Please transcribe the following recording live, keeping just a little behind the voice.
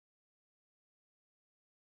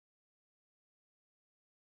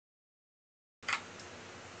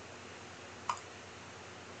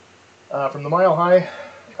From the mile high,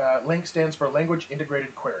 LINQ stands for Language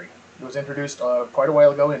Integrated Query. It was introduced quite a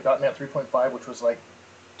while ago in .NET 3.5, which was like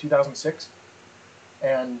 2006,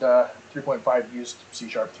 and 3.5 used C#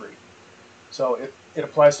 3. So it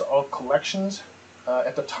applies to all collections.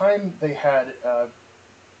 At the time, they had a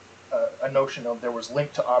notion of there was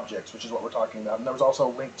linq-to-objects, which is what we're talking about, and there was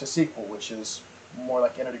also linq-to-sql, which is more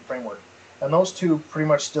like entity framework. And those two pretty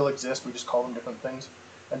much still exist. We just call them different things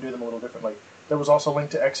and do them a little differently. There was also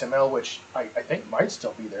linq-to-xml, which I think might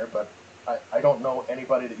still be there, but I don't know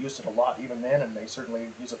anybody that used it a lot even then, and they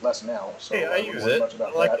certainly use it less now. So Hey, I use it. much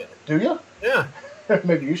about I like that. it. Do you? Yeah.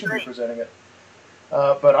 Maybe you should be presenting it.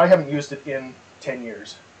 But I haven't used it in 10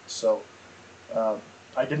 years, so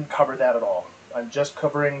I didn't cover that at all. I'm just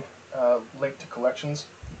covering link to collections,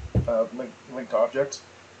 link to objects,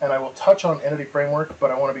 and I will touch on entity framework, but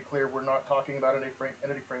I want to be clear, we're not talking about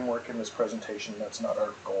entity framework in this presentation. That's not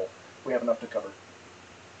our goal. We have enough to cover.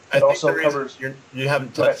 It also covers. You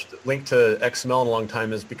haven't touched linq-to-xml in a long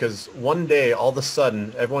time is because one day, all of a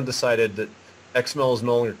sudden, everyone decided that XML is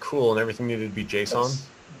no longer cool and everything needed to be JSON.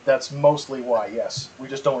 That's mostly why, yes. We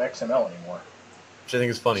just don't XML anymore. Which I think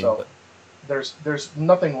is funny. So there's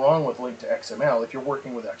nothing wrong with linq-to-xml if you're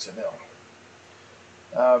working with XML.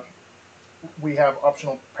 We have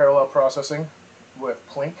optional parallel processing with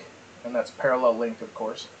plink, and that's parallel link, of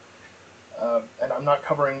course. And I'm not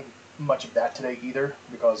covering much of that today either,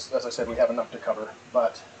 because, as I said, we have enough to cover.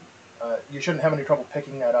 But you shouldn't have any trouble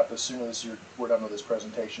picking that up as soon as we're done with this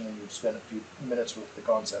presentation and you've spent a few minutes with the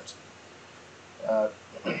concepts.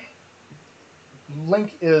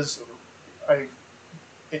 Linq is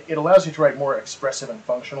it allows you to write more expressive and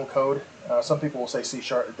functional code. Some people will say C#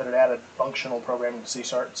 that it added functional programming to C#,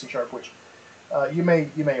 which you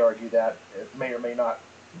may argue that it may or may not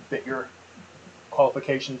fit your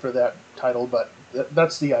qualification for that title, but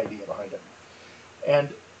that's the idea behind it.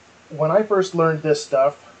 And when I first learned this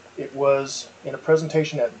stuff, it was in a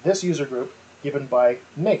presentation at this user group given by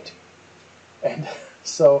Nate. And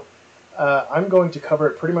so I'm going to cover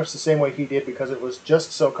it pretty much the same way he did because it was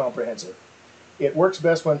just so comprehensive. It works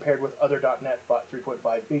best when paired with other .NET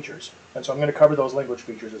 3.5 features. And so I'm going to cover those language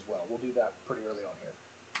features as well. We'll do that pretty early on here.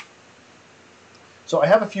 So I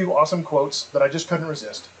have a few awesome quotes that I just couldn't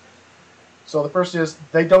resist. So the first is,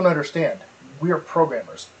 they don't understand. We are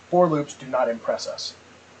programmers. For loops do not impress us.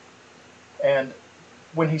 And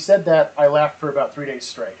when he said that, I laughed for about 3 days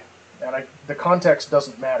straight. And the context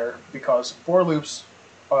doesn't matter because for loops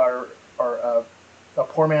are a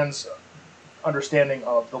poor man's understanding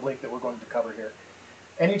of the link that we're going to cover here.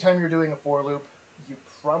 Anytime you're doing a for loop, you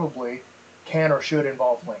probably can or should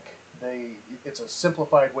involve link. It's a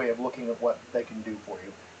simplified way of looking at what they can do for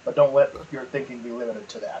you, but don't let your thinking be limited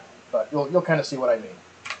to that. But you'll kind of see what I mean.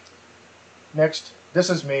 Next, this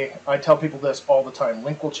is me. I tell people this all the time.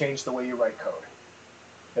 Linq will change the way you write code.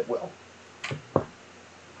 It will.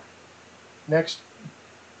 Next,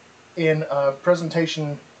 in a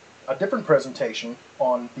different presentation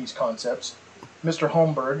on these concepts, Mr.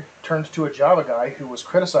 Holmberg turned to a Java guy who was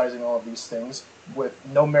criticizing all of these things with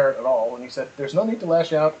no merit at all, and he said, "There's no need to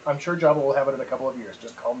lash out. I'm sure Java will have it in a couple of years.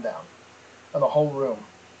 Just calm down." And the whole room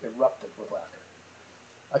erupted with laughter.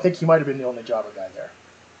 I think he might have been the only Java guy there.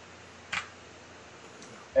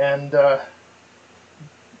 And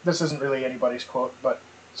this isn't really anybody's quote, but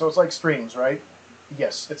so it's like streams, right?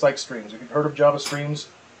 Yes, it's like streams. If you've heard of Java streams,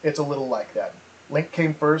 it's a little like that. Linq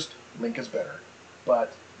came first, Linq is better.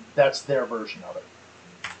 But that's their version of it.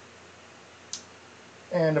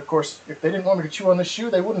 And of course, if they didn't want me to chew on this shoe,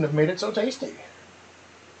 they wouldn't have made it so tasty.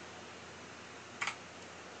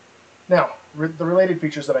 Now, the related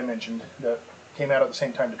features that I mentioned that came out at the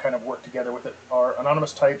same time to kind of work together with it are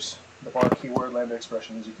anonymous types, the bar keyword, lambda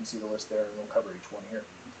expressions. You can see the list there, and we'll cover each one here.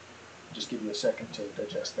 Just give you a second to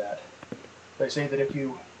digest that. They say that if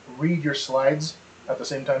you read your slides at the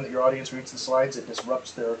same time that your audience reads the slides, it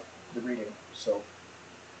disrupts the reading. So,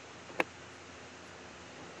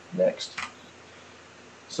 next.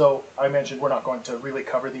 So I mentioned we're not going to really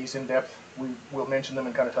cover these in depth. We will mention them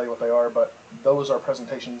and kind of tell you what they are, but those are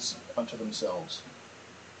presentations unto themselves.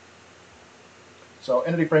 So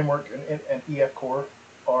Entity Framework and EF Core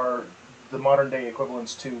are the modern day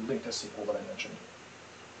equivalents to linq-to-sql that I mentioned.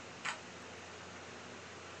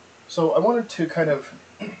 So I wanted to kind of,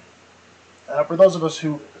 for those of us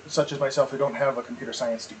who, such as myself, who don't have a computer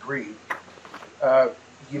science degree,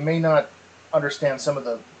 you may not understand some of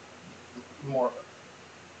the more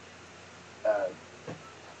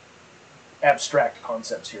abstract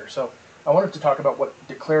concepts here. So I wanted to talk about what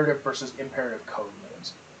declarative versus imperative code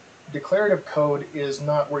means. Declarative code is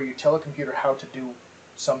not where you tell a computer how to do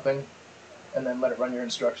something. and then let it run your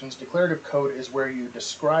instructions. Declarative code is where you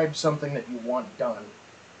describe something that you want done,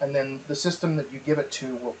 and then the system that you give it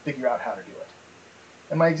to will figure out how to do it.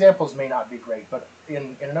 And my examples may not be great, but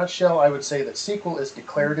in a nutshell, I would say that SQL is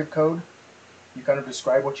declarative code. You kind of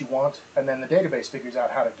describe what you want, and then the database figures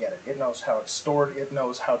out how to get it. It knows how it's stored. It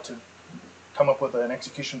knows how to come up with an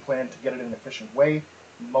execution plan to get it in an efficient way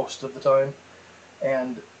most of the time.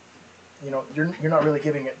 And you're not really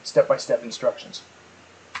giving it step-by-step instructions.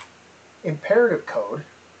 Imperative code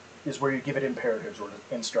is where you give it imperatives or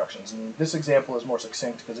instructions. And this example is more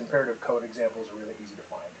succinct because imperative code examples are really easy to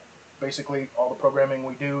find. Basically, all the programming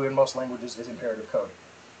we do in most languages is imperative code.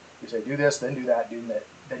 You say do this, then do that,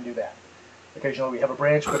 then do that. Occasionally we have a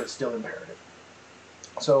branch, but it's still imperative.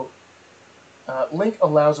 So linq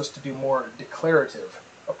allows us to do more declarative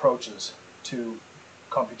approaches to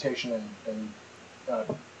computation and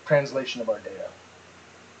translation of our data.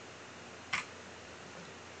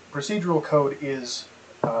 Procedural code is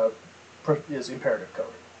imperative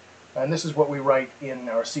code. And this is what we write in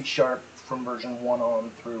our C# from version 1 on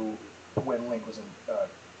through when linq was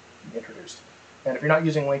introduced. And if you're not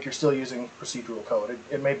using linq, you're still using procedural code.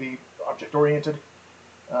 It may be object-oriented,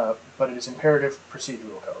 but it is imperative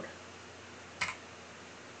procedural code.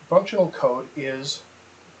 Functional code is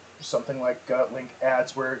something like linq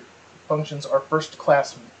adds, where functions are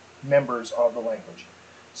first-class members of the language.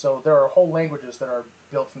 So there are whole languages that are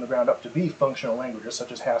built from the ground up to be functional languages,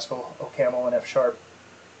 such as Haskell, OCaml, and F#,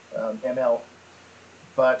 ML.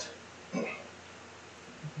 But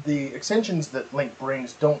the extensions that linq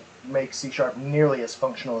brings don't make C# nearly as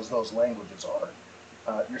functional as those languages are.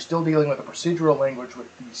 You're still dealing with a procedural language with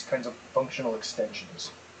these kinds of functional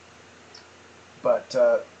extensions. But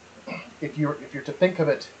if you're to think of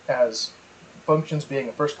it as functions being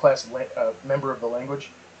a first-class member of the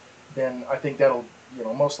language, then I think that'll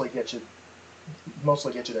mostly get you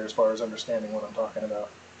there as far as understanding what I'm talking about.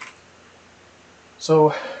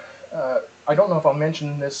 So I don't know if I'll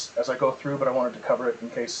mention this as I go through, but I wanted to cover it in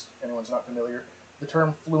case anyone's not familiar. The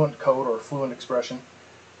term fluent code or fluent expression,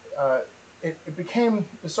 it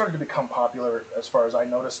started to become popular as far as I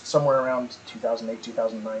noticed somewhere around 2008,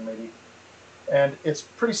 2009 maybe. And it's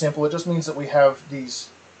pretty simple. It just means that we have these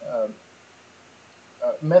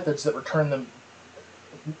methods that return them,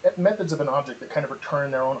 methods of an object that kind of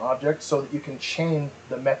return their own object, so that you can chain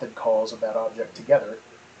the method calls of that object together.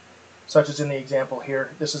 Such as in the example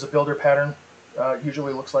here, this is a builder pattern.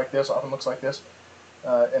 Usually looks like this, often looks like this.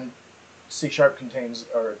 And C# contains,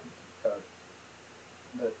 or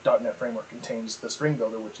the .NET framework contains the string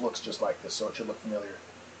builder, which looks just like this, so it should look familiar.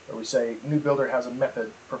 Where we say new builder has a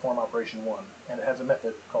method perform operation 1, and it has a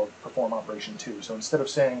method called perform operation 2. So instead of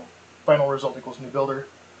saying final result equals new builder,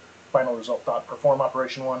 final result dot perform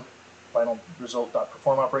operation 1, final result dot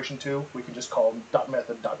perform operation 2, we can just call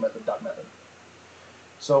 .method .method .method.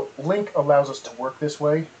 So linq allows us to work this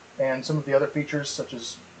way, and some of the other features, such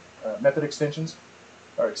as method extensions,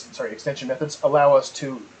 extension methods, allow us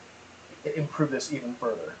to improve this even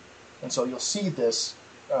further. And so you'll see this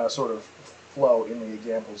sort of flow in the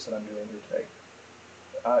examples that I'm doing here today.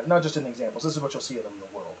 Not just in the examples, this is what you'll see in the real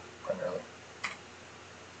world, primarily.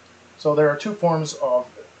 So there are two forms of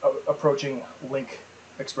approaching linq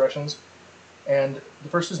expressions, and the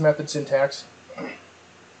first is method syntax.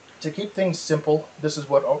 To keep things simple, this is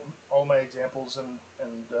what all my examples and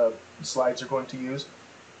slides are going to use,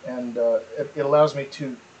 and it allows me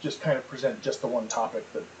to just kind of present just the one topic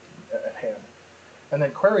at hand. And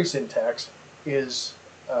then query syntax is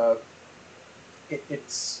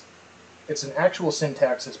it's an actual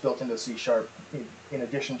syntax that's built into C# in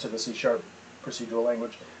addition to the C# procedural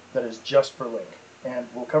language that is just for linq, and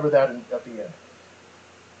we'll cover that at the end.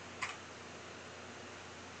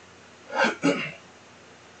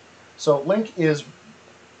 So linq is,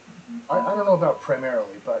 I don't know about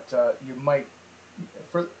primarily, but you might,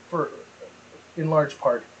 in large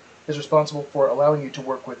part, is responsible for allowing you to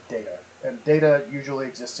work with data. And data usually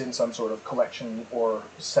exists in some sort of collection or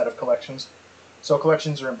set of collections. So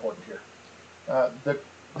collections are important here.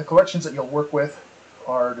 The collections that you'll work with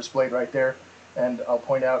are displayed right there, and I'll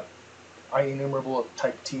point out IEnumerable of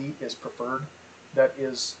type T is preferred. That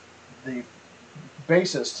is the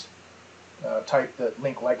basest type that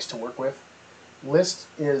linq likes to work with. List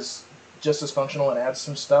is just as functional and adds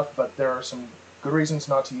some stuff, but there are some good reasons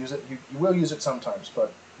not to use it. You will use it sometimes,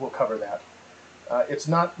 but we'll cover that. It's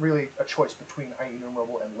not really a choice between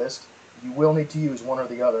IEnumerable and list. You will need to use one or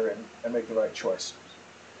the other and make the right choice.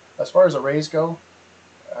 As far as arrays go,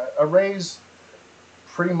 arrays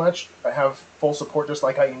pretty much have full support just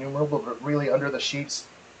like IEnumerable, but really under the sheets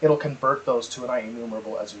it'll convert those to an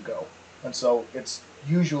IEnumerable as you go. And so it's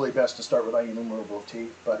usually best to start with IEnumerable of t,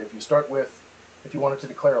 but if you wanted to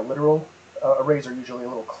declare a literal, arrays are usually a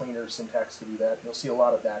little cleaner syntax to do that. You'll see a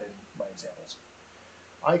lot of that in my examples.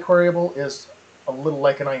 iQueryable is a little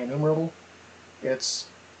like an IEnumerable. It's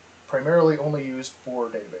primarily only used for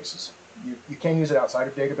databases. You can use it outside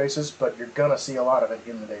of databases, but you're gonna see a lot of it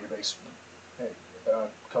in the database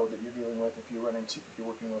code that you're dealing with if you're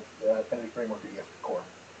working with Entity Framework or EF Core.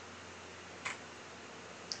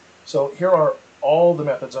 So here are all the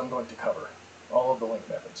methods I'm going to cover, all of the LINQ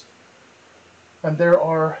methods. And there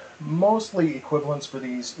are mostly equivalents for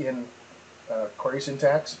these in query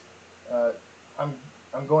syntax.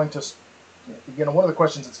 I'm going to, one of the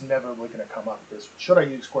questions that's never really going to come up is, should I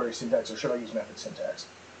use query syntax or should I use method syntax?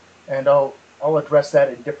 And I'll address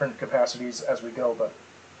that in different capacities as we go, but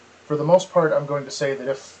for the most part, I'm going to say that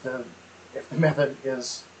if the method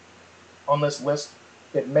is on this list,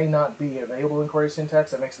 it may not be available in query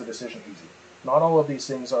syntax. That makes the decision easy. Not all of these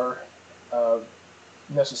things are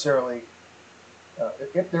necessarily,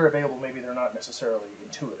 if they're available, maybe they're not necessarily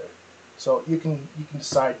intuitive. So you can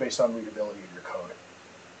decide based on readability of your code.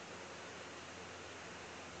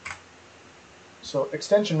 So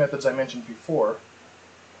extension methods I mentioned before.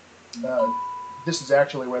 This is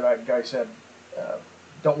actually where that guy said,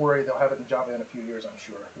 don't worry, they'll have it in Java in a few years, I'm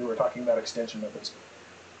sure. We were talking about extension methods.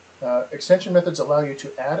 Extension methods allow you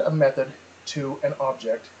to add a method to an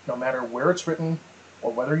object, no matter where it's written,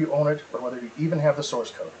 or whether you own it, or whether you even have the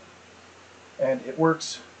source code. And it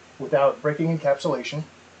works without breaking encapsulation,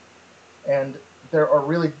 and it's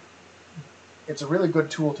a really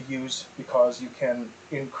good tool to use because you can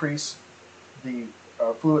increase the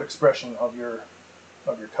fluid expression of your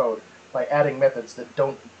code by adding methods that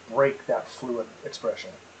don't break that fluid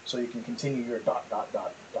expression. So you can continue your dot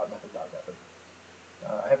method.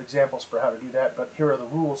 I have examples for how to do that, but here are the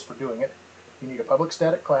rules for doing it. You need a public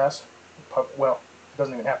static class. Well, it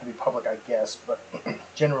doesn't even have to be public, I guess, but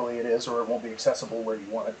generally it is, or it won't be accessible where you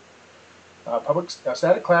want it. A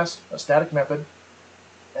static class, a static method,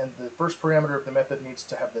 and the first parameter of the method needs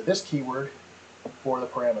to have the this keyword for the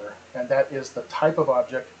parameter, and that is the type of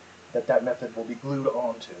object that method will be glued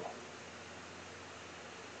onto.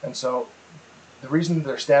 And so the reason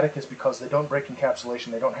they're static is because they don't break encapsulation.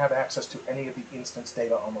 They don't have access to any of the instance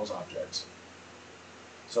data on those objects.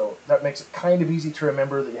 So that makes it kind of easy to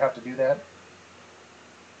remember that you have to do that.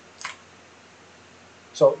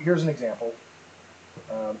 So here's an example.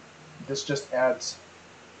 This just adds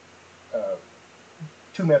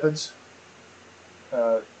two methods.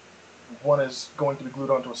 One is going to be glued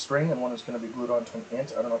onto a string, and one is going to be glued onto an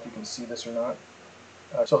int. I don't know if you can see this or not.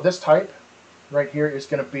 So this type right here is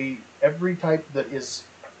going to be every type that is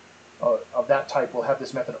of that type will have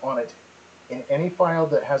this method on it in any file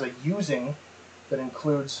that has a using that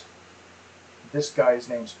includes this guy's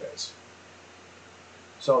namespace.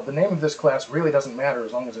 So the name of this class really doesn't matter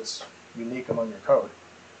as long as it's unique among your code,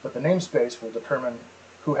 but the namespace will determine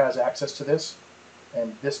who has access to this,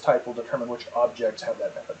 and this type will determine which objects have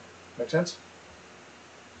that method. Make sense?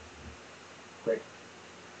 Great.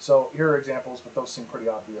 So here are examples, but those seem pretty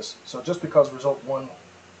obvious. So just because result 1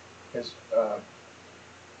 is going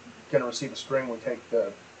to receive a string, we take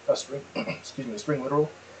a string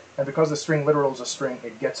literal, and because the string literal is a string,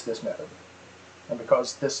 it gets this method. And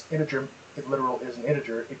because this integer literal is an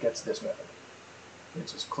integer, it gets this method.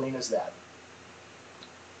 It's as clean as that.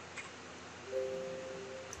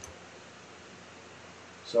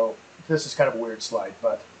 So this is kind of a weird slide,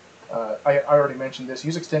 but I already mentioned this.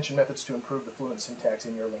 Use extension methods to improve the fluent syntax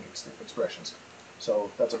in your LINQ expressions.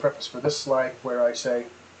 So that's a preface for this slide where I say,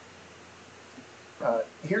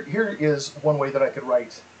 here is one way that I could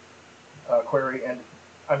write a query, and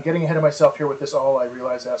I'm getting ahead of myself here with this all. I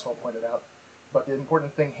realize that's all pointed out. But the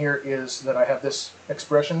important thing here is that I have this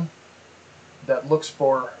expression that looks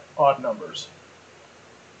for odd numbers.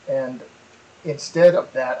 And instead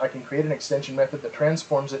of that, I can create an extension method that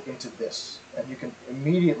transforms it into this. And you can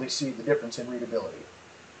immediately see the difference in readability.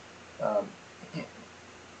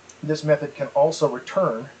 This method can also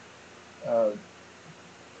return a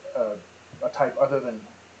type other than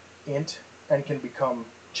int and can become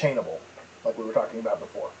chainable, like we were talking about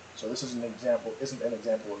before. So this is an example, isn't an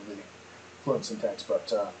example of the fluent syntax,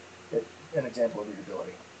 but an example of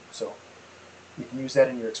readability. So you can use that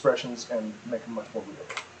in your expressions and make them much more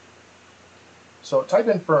readable. So type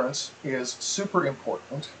inference is super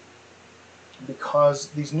important because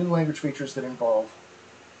these new language features that involve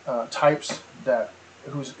types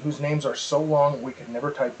whose names are so long we could never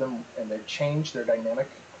type them, and they change, they're dynamic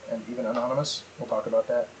and even anonymous. We'll talk about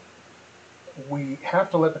that. We have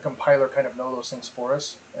to let the compiler kind of know those things for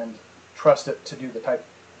us and trust it to do the type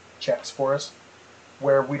checks for us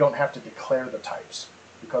where we don't have to declare the types,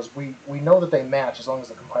 because we know that they match as long as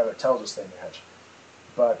the compiler tells us they match,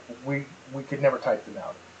 but we could never type them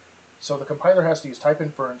out. So the compiler has to use type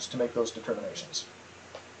inference to make those determinations.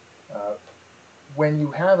 When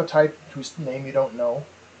you have a type whose name you don't know,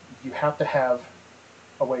 you have to have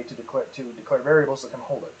a way to declare variables that can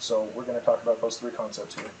hold it. So we're going to talk about those three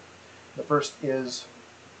concepts here. The first is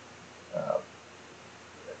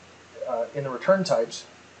in the return types,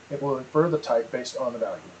 it will infer the type based on the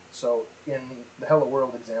value. So in the hello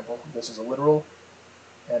world example, this is a literal,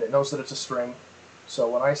 and it knows that it's a string. So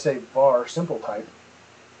when I say var simple type,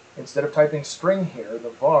 instead of typing string here, the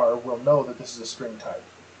var will know that this is a string type.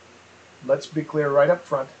 Let's be clear right up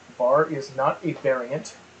front, var is not a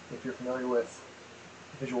variant, if you're familiar with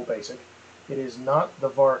Visual Basic. It is not the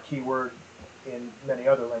var keyword in many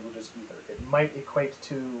other languages either. It might equate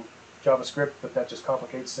to JavaScript, but that just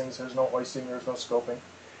complicates things. There's no hoisting, there's no scoping.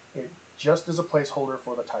 It just is a placeholder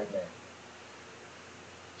for the type name.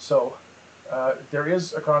 So there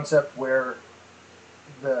is a concept where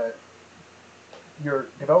your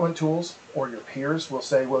development tools or your peers will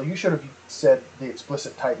say, well, you should have said the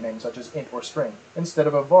explicit type name, such as int or string, instead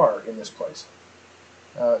of a var in this place.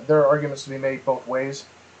 There are arguments to be made both ways.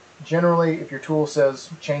 Generally, if your tool says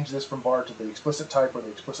change this from var to the explicit type or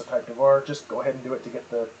the explicit type to var, just go ahead and do it to get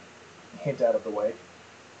the hint out of the way.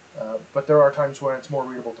 But there are times when it's more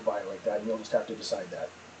readable to violate that, and you'll just have to decide that.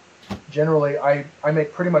 Generally, I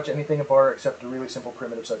make pretty much anything a var except a really simple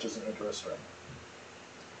primitive such as an int or a string.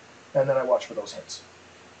 And then I watch for those hints.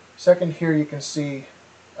 Second, here you can see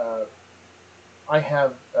I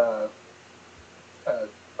have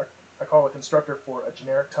I call a constructor for a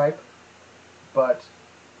generic type, but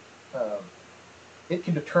it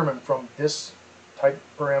can determine from this type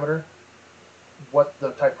parameter what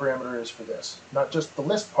the type parameter is for this. Not just the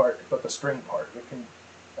list part, but the string part. It can,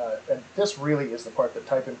 and this really is the part that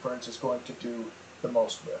type inference is going to do the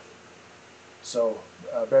most with. So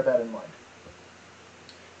bear that in mind.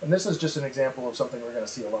 And this is just an example of something we're going to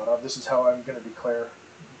see a lot of. This is how I'm going to declare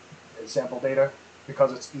sample data,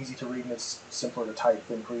 because it's easy to read and it's simpler to type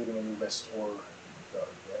than creating a new list or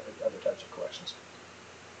other types of collections.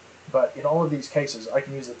 But in all of these cases, I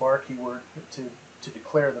can use the var keyword to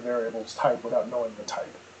declare the variable's type without knowing the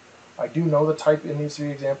type. I do know the type in these three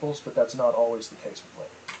examples, but that's not always the case with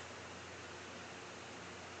linq.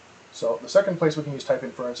 So the second place we can use type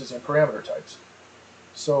inference is in parameter types.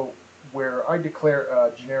 So where I declare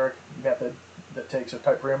a generic method that takes a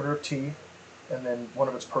type parameter of t, and then one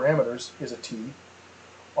of its parameters is a t,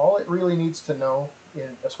 all it really needs to know,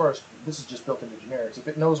 as far as this is just built into generics, if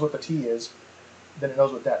it knows what the t is, then it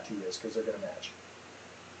knows what that t is, because they're going to match.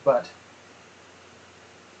 But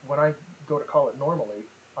when I go to call it normally,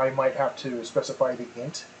 I might have to specify the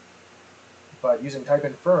int. But using type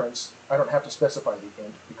inference, I don't have to specify the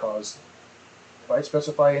int, because if I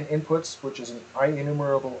specify an inputs, which is an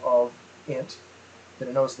IEnumerable of int, then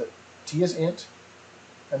it knows that t is int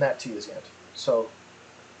and that t is int. So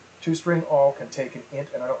toString all can take an int,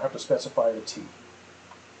 and I don't have to specify the t.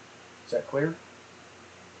 Is that clear?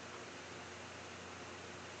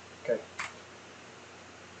 Okay.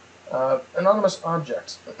 Anonymous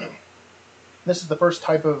objects. This is the first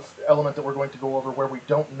type of element that we're going to go over where we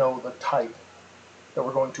don't know the type that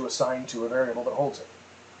we're going to assign to a variable that holds it.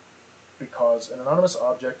 Because an anonymous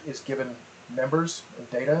object is given members and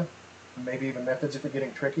data, maybe even methods if you're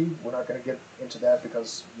getting tricky. We're not going to get into that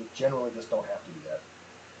because you generally just don't have to do that.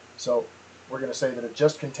 So we're going to say that it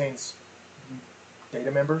just contains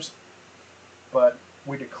data members, but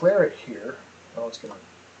we declare it here. Oh, it's going to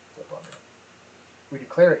flip on me. We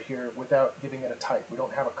declare it here without giving it a type. We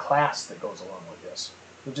don't have a class that goes along with this.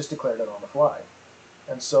 We just declared it on the fly.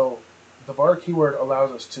 And so the var keyword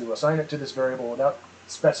allows us to assign it to this variable without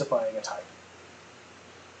specifying a type.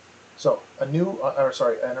 So an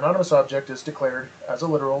anonymous object is declared as a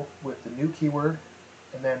literal with the new keyword,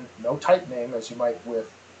 and then no type name, as you might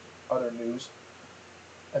with other news.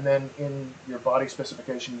 And then in your body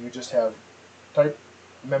specification, you just have type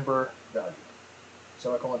member value.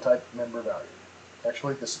 Semicolon type member value.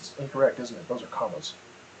 Actually, this is incorrect, isn't it? Those are commas.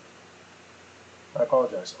 I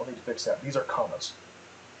apologize. I'll need to fix that. These are commas.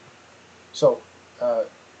 So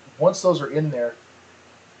once those are in there,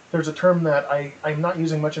 there's a term that I'm not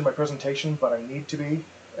using much in my presentation, but I need to be,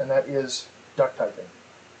 and that is duck typing.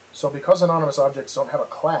 So because anonymous objects don't have a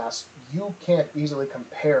class, you can't easily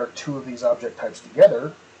compare two of these object types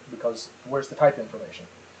together, because where's the type information?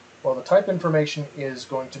 Well, the type information is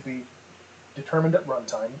going to be determined at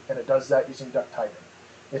runtime, and it does that using duck typing.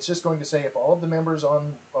 It's just going to say if all of the members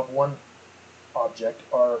of one object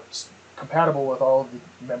are compatible with all of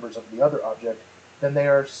the members of the other object, then they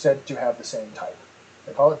are said to have the same type.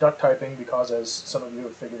 They call it duck typing because, as some of you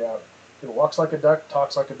have figured out, if it walks like a duck,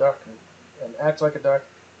 talks like a duck, and acts like a duck,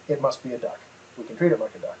 it must be a duck. We can treat it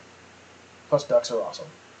like a duck. Plus, ducks are awesome.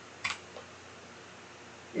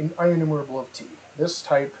 In IEnumerable of T, this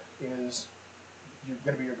type is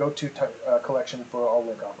going to be your go-to collection for all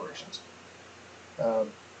linq operations.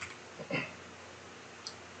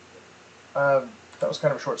 That was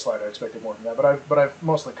kind of a short slide. I expected more than that, but I've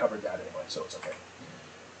mostly covered that anyway, so it's okay.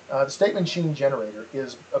 The state machine generator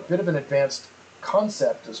is a bit of an advanced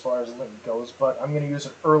concept as far as linq goes, but I'm going to use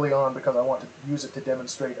it early on because I want to use it to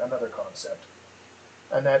demonstrate another concept,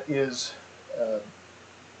 and that is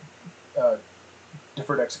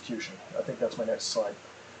deferred execution. I think that's my next slide.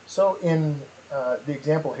 So in the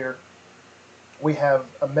example here, we have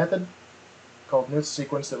a method called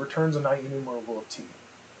newsSequence that returns an IEnumerable of T.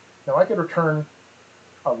 Now I could return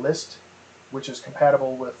a list which is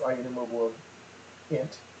compatible with IEnumerable of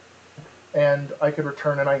int, and I could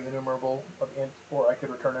return an IEnumerable of int, or I could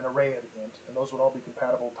return an array of int, and those would all be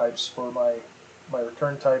compatible types for my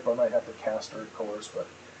return type. I might have to cast or coerce, but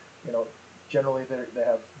you know, generally they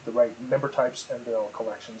have the right member types and they're all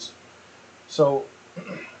collections. So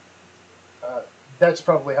that's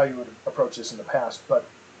probably how you would approach this in the past, but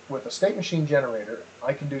with a state machine generator,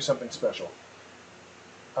 I can do something special.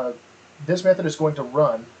 This method is going to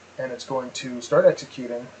run, and it's going to start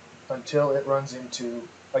executing until it runs into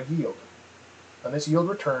a yield. And this yield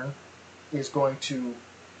return is going to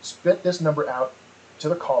spit this number out to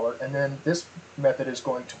the caller, and then this method is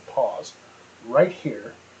going to pause right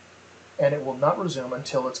here, and it will not resume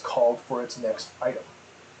until it's called for its next item.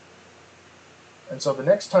 And so the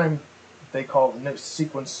next time they call the next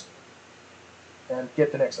sequence and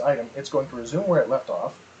get the next item, it's going to resume where it left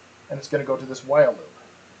off, and it's going to go to this while loop.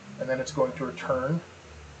 And then it's going to return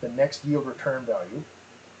the next yield return value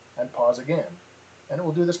and pause again. And it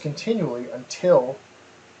will do this continually until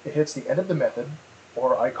it hits the end of the method,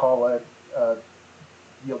 or I call a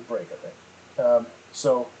yield break, I think.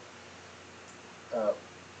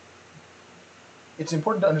 It's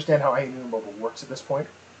important to understand how IEnumerable works at this point.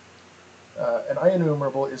 An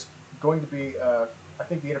IEnumerable is going to be, I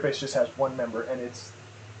think the interface just has one member, and it's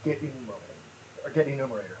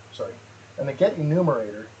getEnumerator, sorry. And the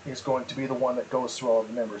getEnumerator is going to be the one that goes through all of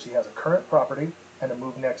the members. He has a current property and a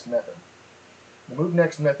moveNext method. The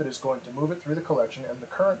moveNext method is going to move it through the collection, and the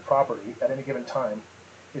current property at any given time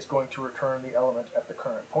is going to return the element at the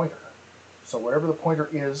current pointer. So wherever the pointer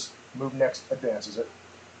is, moveNext advances it,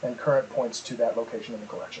 and current points to that location in the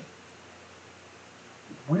collection.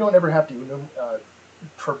 We don't ever have to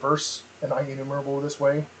traverse an IEnumerable this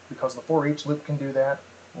way, because the for each loop can do that,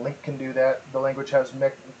 linq can do that. The language has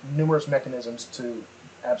numerous mechanisms to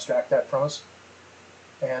abstract that from us,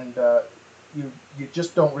 and you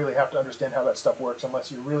just don't really have to understand how that stuff works unless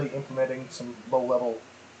you're really implementing some low-level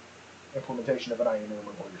implementation of an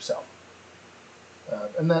IEnumerable yourself.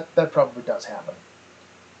 And that probably does happen.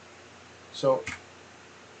 So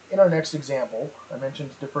in our next example, I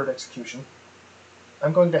mentioned deferred execution.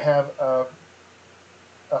 I'm going to have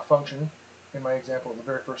a function in my example, the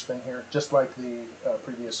very first thing here, just like the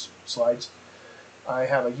previous slides. I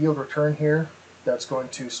have a yield return here that's going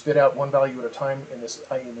to spit out one value at a time in this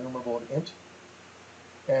IEnumerable of int,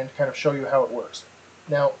 and kind of show you how it works.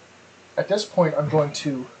 Now, at this point, I'm going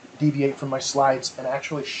to deviate from my slides and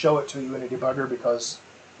actually show it to you in a debugger, because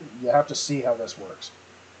you have to see how this works.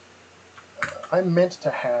 I'm meant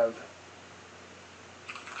to have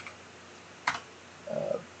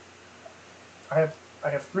I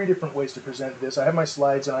have three different ways to present this. I have my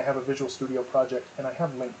slides, and I have a Visual Studio project, and I have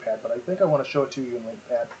LinkPad, but I think I want to show it to you in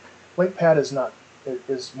LinkPad. LinkPad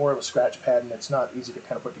is more of a scratch pad, and it's not easy to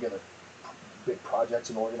kind of put together big projects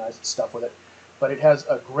and organize stuff with it, but it has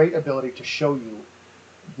a great ability to show you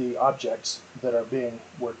the objects that are being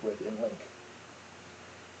worked with in Link.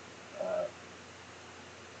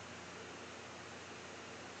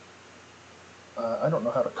 I don't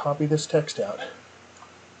know how to copy this text out.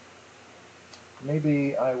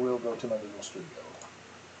 Maybe I will go to my Visual Studio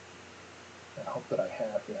and hope that I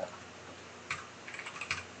have, yeah.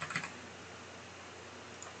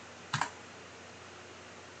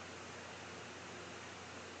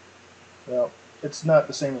 Well, it's not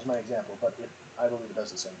the same as my example, but I believe it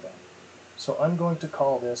does the same thing. So I'm going to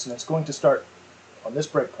call this, and it's going to start on this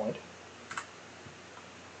breakpoint.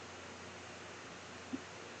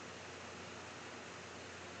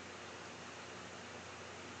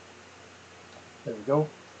 There we go.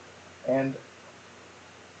 And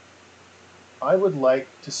I would like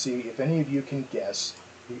to see if any of you can guess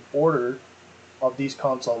the order of these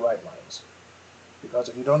console write lines. Because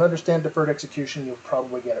if you don't understand deferred execution, you'll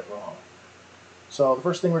probably get it wrong. So the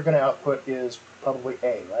first thing we're going to output is probably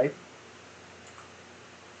A, right?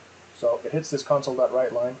 So it hits this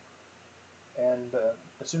console.writeLine, and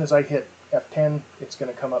as soon as I hit F10, it's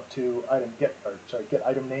going to come up to get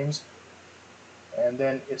item names, and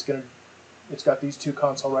then it's got these two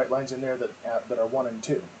console write lines in there that are 1 and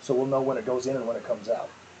 2. So we'll know when it goes in and when it comes out.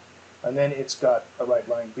 And then it's got a write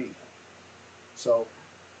line B. So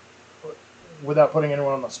without putting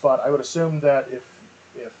anyone on the spot, I would assume that if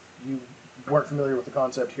you weren't familiar with the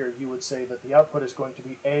concept here, you would say that the output is going to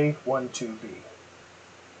be A, 1, 2, B.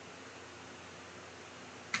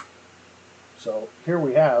 So here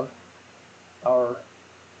we have our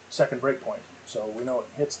second breakpoint. So we know it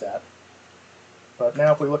hits that. But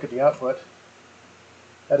now if we look at the output,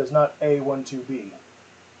 that is not A, 1, 2, B.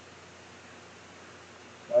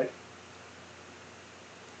 Right?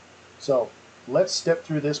 So let's step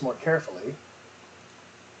through this more carefully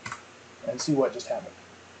and see what just happened.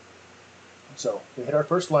 So we hit our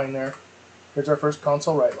first line there. Here's our first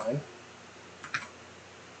console write line.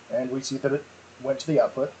 And we see that it went to the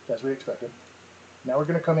output, as we expected. Now we're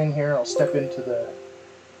going to come in here, I'll step into the...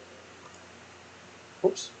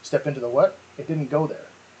 Oops, step into the what? It didn't go there.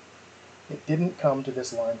 It didn't come to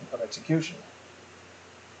this line of execution.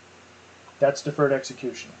 That's deferred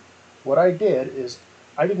execution. What I did is,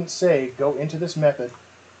 I didn't say go into this method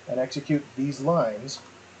and execute these lines.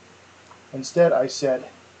 Instead, I said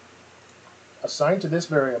assign to this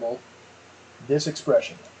variable this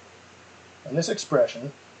expression. And this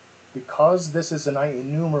expression, because this is an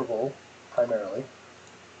IEnumerable primarily,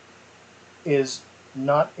 is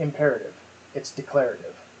not imperative. It's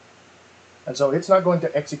declarative. And so it's not going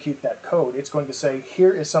to execute that code. It's going to say,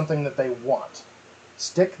 here is something that they want.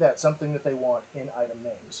 Stick that something that they want in item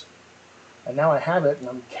names. And now I have it, and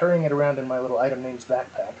I'm carrying it around in my little item names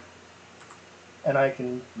backpack. And I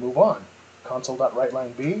can move on.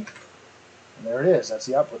 Console.writeLine B, and there it is. That's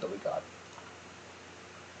the output that we got.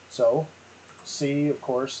 So, C, of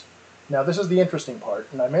course. Now this is the interesting part,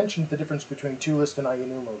 and I mentioned the difference between toList and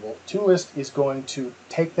IEnumerable. toList is going to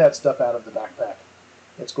take that stuff out of the backpack.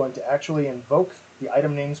 It's going to actually invoke the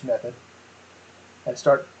item names method and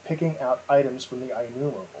start picking out items from the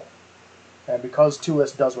IEnumerable. And because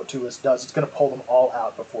toList does what toList does, it's going to pull them all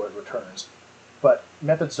out before it returns. But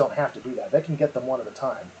methods don't have to do that. They can get them one at a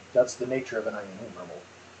time. That's the nature of an IEnumerable.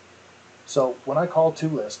 So when I call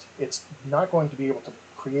toList, it's not going to be able to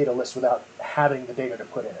create a list without having the data to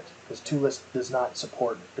put in it, because toList does not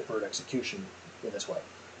support deferred execution in this way.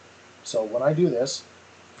 So when I do this,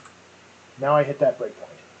 now I hit that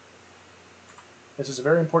breakpoint. This is a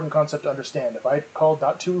very important concept to understand. If I call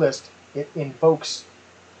 .toList, it invokes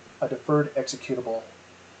a deferred executable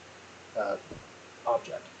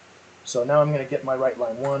object. So now I'm going to get my write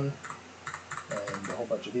line 1 and a whole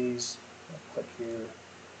bunch of these. I'll click here,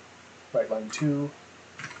 write line 2,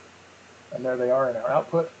 and there they are in our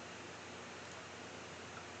output.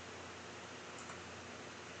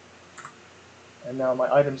 And now my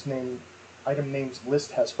item names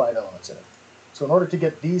list has 5 elements in it. So in order to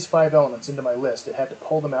get these 5 elements into my list, it had to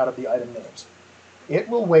pull them out of the item names. It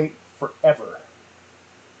will wait forever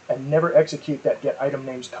and never execute that get item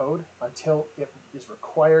names code until it is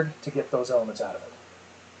required to get those elements out of it.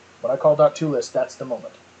 When I call .toList, that's the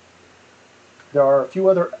moment. There are a few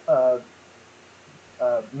other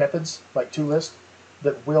methods like toList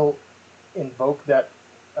that will invoke that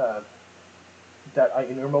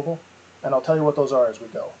IEnumerable, and I'll tell you what those are as we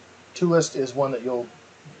go. toList is one that you'll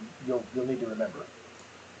need to remember.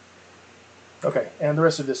 Okay, and the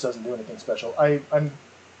rest of this doesn't do anything special.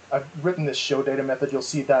 I've written this show data method. You'll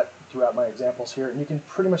see that throughout my examples here, and you can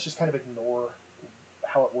pretty much just kind of ignore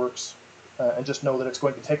how it works and just know that it's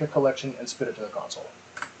going to take a collection and spit it to the console.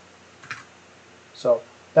 So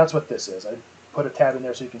that's what this is. I put a tab in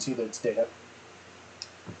there so you can see that it's data,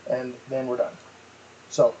 and then we're done.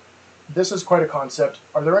 So this is quite a concept.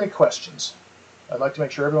 Are there any questions? I'd like to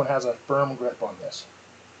make sure everyone has a firm grip on this.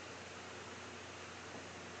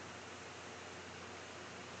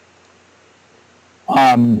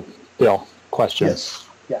 Bill, question. Yes.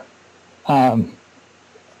 Yeah.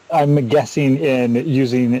 I'm guessing in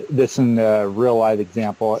using this in a real life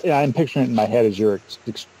example, I'm picturing it in my head as you're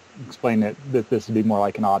explaining it, that this would be more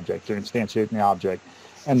like an object. You're instantiating the object,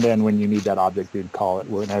 and then when you need that object, you'd call it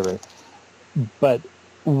whenever. But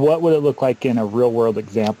what would it look like in a real world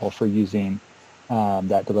example for using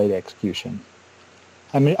that delayed execution?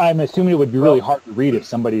 I mean, I'm assuming it would be really hard to read if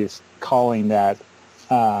somebody is calling that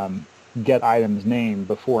get items name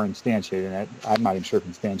before instantiating it. I'm not even sure if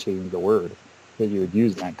instantiating is the word that you would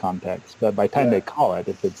use in that context. But by the time they call it,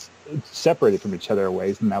 if it's separated from each other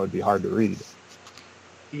ways, then that would be hard to read.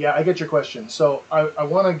 Yeah, I get your question. So I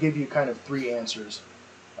want to give you kind of three answers.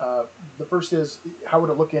 The first is, how would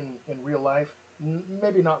it look in real life?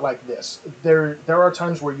 Maybe not like this. There are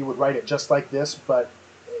times where you would write it just like this, but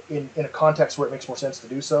in a context where it makes more sense to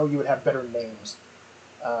do so, you would have better names.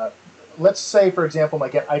 Let's say, for example, my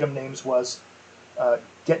get item names was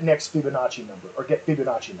get next Fibonacci number, or get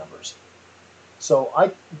Fibonacci numbers. So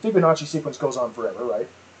Fibonacci sequence goes on forever, right?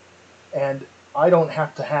 And I don't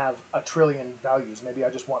have to have a trillion values. Maybe I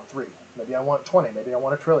just want 3. Maybe I want 20. Maybe I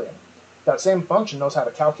want a trillion. That same function knows how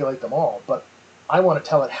to calculate them all, but I want to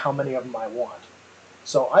tell it how many of them I want.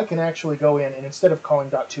 So I can actually go in, and instead of calling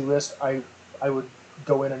 .toList, I would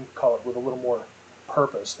go in and call it with a little more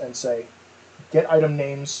purpose and say, get item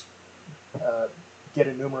names, get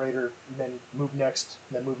enumerator, and then move next,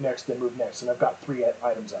 then move next, then move next. And I've got 3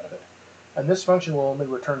 items out of it. And this function will only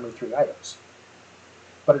return me 3 items.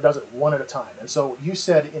 But it does it one at a time. And so you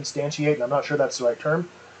said instantiate, and I'm not sure that's the right term.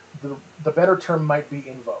 The better term might be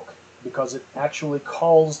invoke, because it actually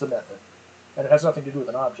calls the method, and it has nothing to do with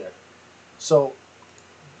an object. So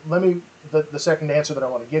the second answer that I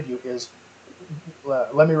want to give you is,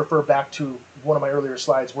 let me refer back to one of my earlier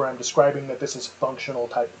slides where I'm describing that this is functional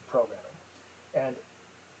type of programming. And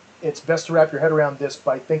it's best to wrap your head around this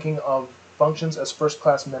by thinking of functions as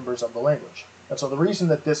first-class members of the language. And so the reason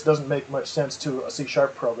that this doesn't make much sense to a C#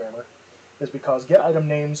 programmer is because get item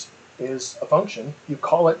names is a function. You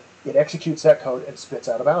call it, it executes that code, and spits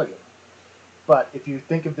out a value. But if you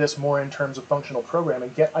think of this more in terms of functional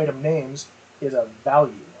programming, get item names is a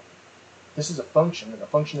value. This is a function, and a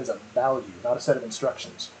function is a value, not a set of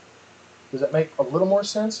instructions. Does that make a little more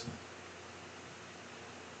sense?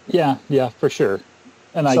 Yeah, for sure.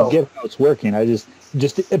 And I get how it's working. I just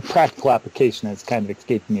a practical application is kind of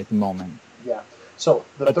escaping me at the moment. Yeah. So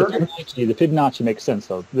the Fibonacci makes sense,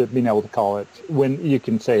 though, being able to call it when you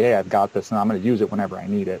can say, hey, I've got this, and I'm going to use it whenever I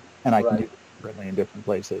need it, and I can do it differently in different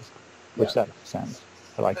places, which that makes sense.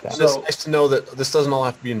 I like that. So, it's nice to know that this doesn't all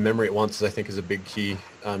have to be in memory at once, I think is a big key.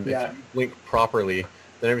 If you link properly,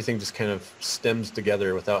 then everything just kind of stems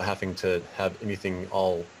together without having to have anything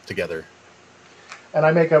all together. And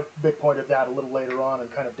I make a big point of that a little later on and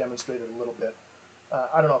kind of demonstrate it a little bit.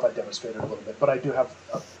 I don't know if I demonstrated it a little bit, but I do have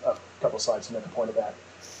a couple slides to make a point of that.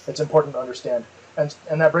 It's important to understand. And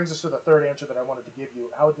that brings us to the third answer that I wanted to give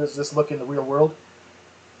you. How does this look in the real world?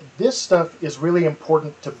 This stuff is really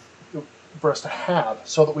important for us to have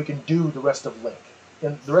so that we can do the rest of linq.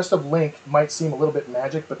 And the rest of linq might seem a little bit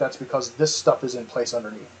magic, but that's because this stuff is in place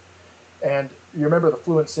underneath. And you remember the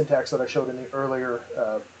fluent syntax that I showed in the earlier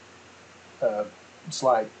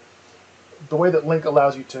slide. The way that linq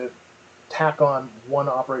allows you to tack on one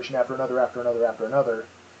operation after another, after another, after another,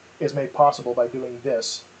 is made possible by doing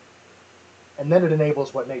this. And then it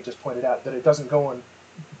enables what Nate just pointed out, that it doesn't go and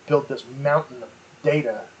build this mountain of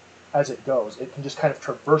data as it goes. It can just kind of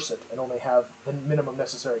traverse it and only have the minimum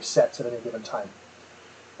necessary sets at any given time.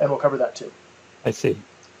 And we'll cover that too. I see.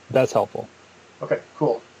 That's helpful. Okay,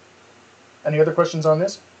 cool. Any other questions on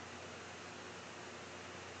this?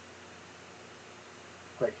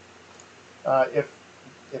 Great.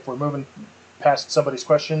 If we're moving past somebody's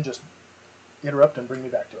question, just interrupt and bring me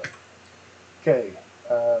back to it. Okay.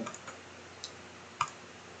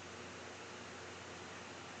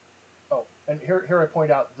 And here I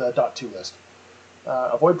point out the .toList.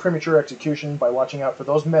 Avoid premature execution by watching out for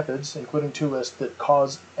those methods, including toList, that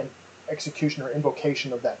cause an execution or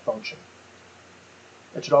invocation of that function.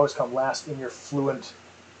 It should always come last in your fluent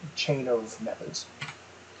chain of methods.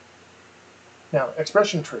 Now,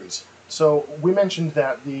 expression trees. So we mentioned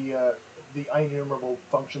that the IEnumerable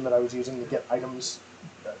function that I was using to get items,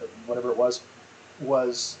 whatever it was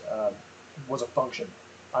a function.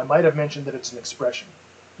 I might have mentioned that it's an expression.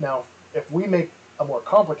 Now, if we make a more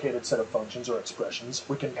complicated set of functions or expressions,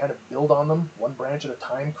 we can kind of build on them one branch at a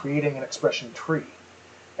time, creating an expression tree.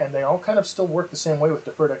 And they all kind of still work the same way with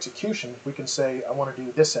deferred execution. We can say, I want to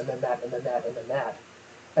do this and then that and then that and then that.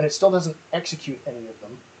 And it still doesn't execute any of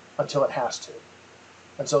them until it has to.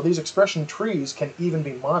 And so these expression trees can even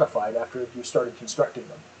be modified after you started constructing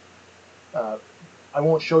them. I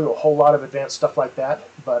won't show you a whole lot of advanced stuff like that,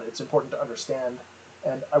 but it's important to understand.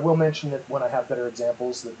 And I will mention it when I have better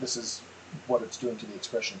examples that this is what it's doing to the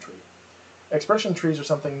expression tree. Expression trees are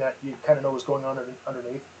something that you kind of know is going on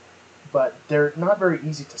underneath, but they're not very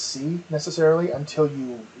easy to see necessarily until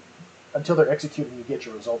they're executed and you get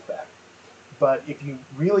your result back. But if you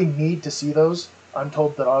really need to see those, I'm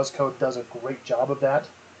told that Ozcode does a great job of that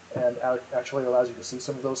and actually allows you to see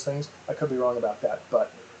some of those things. I could be wrong about that,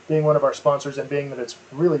 but being one of our sponsors and being that it's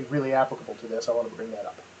really, really applicable to this, I want to bring that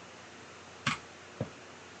up.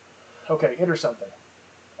 Okay, enter something.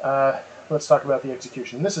 let's talk about the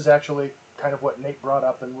execution. This is actually kind of what Nate brought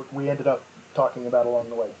up and we ended up talking about along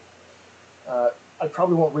the way. I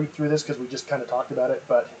probably won't read through this because we just kind of talked about it,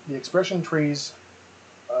 but the expression trees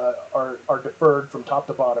are deferred from top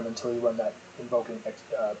to bottom until you run that invoking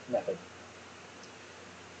method.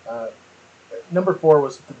 Number 4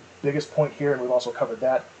 was the biggest point here, and we've also covered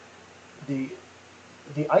that. The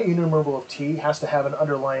IEnumerable of t has to have an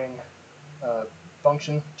underlying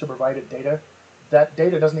function to provide it data. That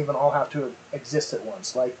data doesn't even all have to exist at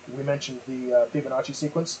once. Like we mentioned the Fibonacci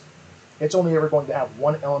sequence, it's only ever going to have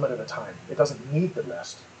one element at a time. It doesn't need the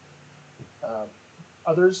rest.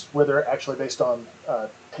 Others, where they're actually based on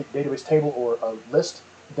database table or a list,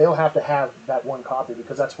 they'll have to have that one copy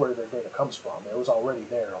because that's where their data comes from. There was already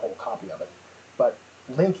there, a whole copy of it. But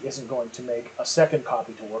linq isn't going to make a second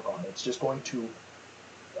copy to work on. It's just going to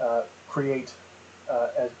create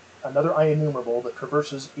another IEnumerable that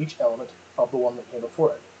traverses each element of the one that came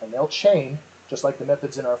before it. And they'll chain, just like the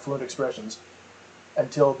methods in our fluent expressions,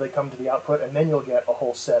 until they come to the output, and then you'll get a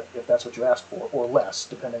whole set if that's what you asked for, or less,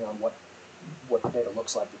 depending on what the data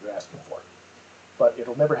looks like that you're asking for. But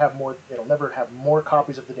it'll never have more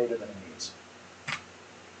copies of the data than it needs.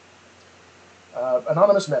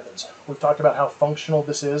 Anonymous methods. We've talked about how functional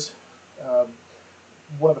this is.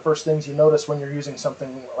 One of the first things you notice when you're using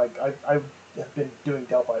something like I have been doing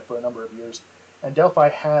Delphi for a number of years, and Delphi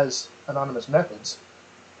has anonymous methods,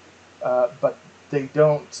 but they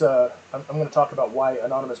don't. I'm going to talk about why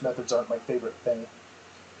anonymous methods aren't my favorite thing.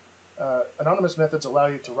 Anonymous methods allow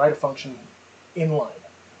you to write a function inline.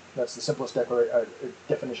 That's the simplest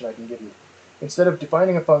definition I can give you. Instead of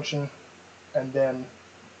defining a function and then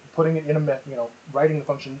putting it in a writing the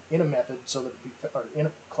function in a method so that or in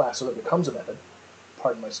a class so that it becomes a method.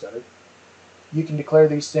 Pardon my stutter. You can declare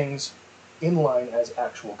these things inline as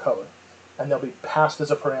actual code, and they'll be passed as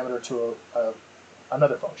a parameter to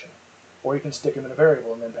another function. Or you can stick them in a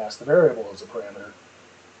variable and then pass the variable as a parameter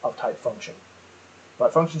of type function.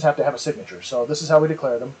 But functions have to have a signature, so this is how we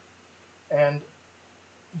declare them. And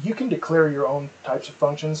you can declare your own types of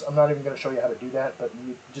functions. I'm not even going to show you how to do that, but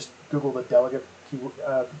you just Google the delegate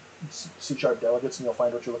C# delegates and you'll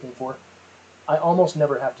find what you're looking for. I almost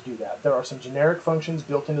never have to do that. There are some generic functions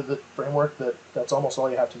built into the framework that's almost all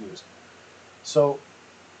you have to use. So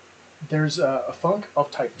there's a func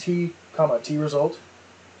of type t, t result.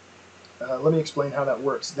 Let me explain how that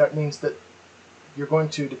works. That means that you're going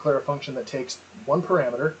to declare a function that takes one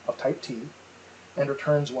parameter of type t and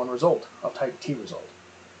returns one result of type t result.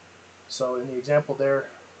 So in the example there,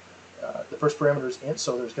 the first parameter is int,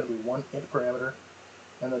 so there's going to be one int parameter,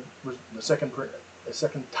 and the second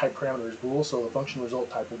type parameter is bool, so the function result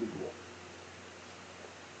type will be bool.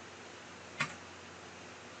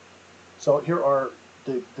 So here are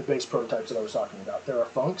the base prototypes that I was talking about. There are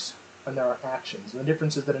funcs and there are actions. And the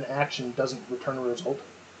difference is that an action doesn't return a result.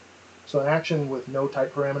 So an action with no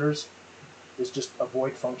type parameters is just a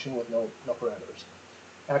void function with no parameters.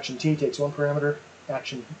 Action t takes one parameter.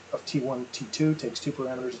 Action of t1, t2 takes two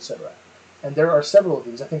parameters, etc. And there are several of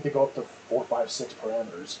these. I think they go up to 4, 5, 6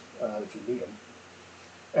 parameters if you need them.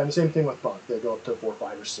 And the same thing with func. They go up to 4,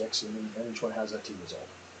 5, or 6, and each one has a t result.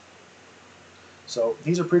 So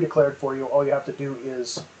these are pre-declared for you. All you have to do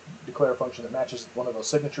is declare a function that matches one of those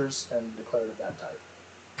signatures and declare it of that type.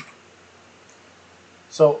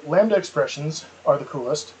 So lambda expressions are the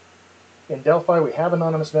coolest. In Delphi, we have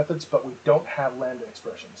anonymous methods, but we don't have lambda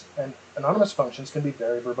expressions. And anonymous functions can be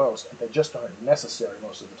very verbose, and they just aren't necessary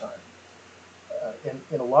most of the time.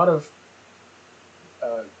 In a lot of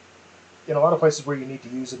places where you need to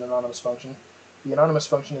use an anonymous function, the anonymous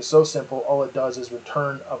function is so simple, all it does is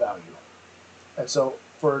return a value. And so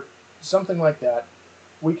for something like that,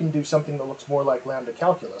 we can do something that looks more like lambda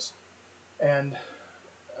calculus. And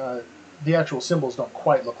the actual symbols don't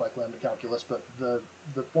quite look like lambda calculus, but the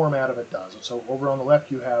format of it does. And so over on the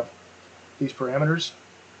left, you have these parameters,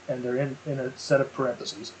 and they're in a set of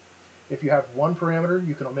parentheses. If you have one parameter,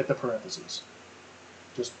 you can omit the parentheses,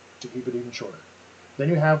 just to keep it even shorter. Then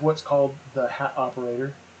you have what's called the hat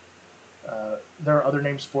operator. There are other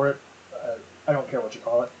names for it. I don't care what you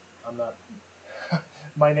call it. I'm not.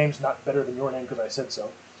 My name's not better than your name because I said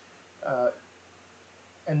so.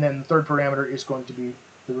 And then the third parameter is going to be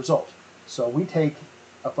the result. So we take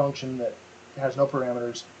a function that has no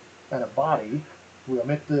parameters and a body. We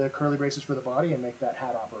omit the curly braces for the body and make that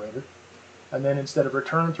hat operator. And then instead of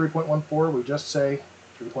return 3.14, we just say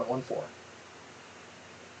 3.14.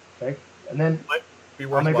 Okay, and then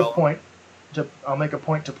I'll make a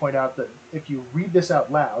point to point out that if you read this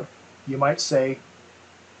out loud, you might say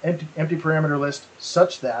empty parameter list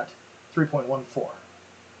such that 3.14.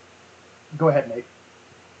 Go ahead, Nate.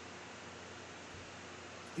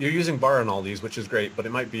 you're using bar on all these, which is great, but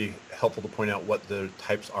it might be helpful to point out what the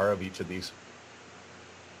types are of each of these.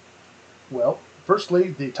 Well,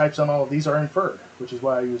 firstly, the types on all of these are inferred, which is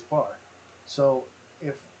why I use bar. So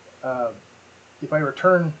if I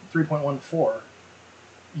return 3.14,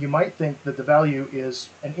 you might think that the value is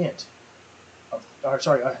an int,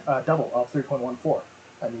 a double of 3.14.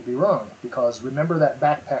 And you'd be wrong, because remember that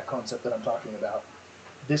backpack concept that I'm talking about.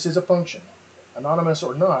 This is a function. Anonymous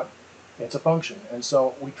or not, it's a function. And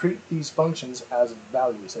so we treat these functions as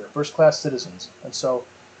values. They're first-class citizens. And so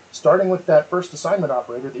starting with that first assignment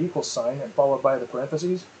operator, the equals sign, and followed by the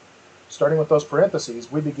parentheses, starting with those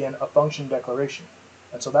parentheses, we begin a function declaration.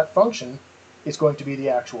 And so that function is going to be the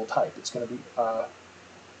actual type. It's going to be,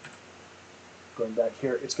 going back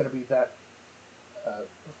here, it's going to be that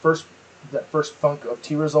first func of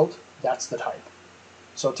t-result, that's the type.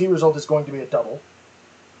 So t-result is going to be a double,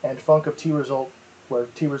 and func of t-result, where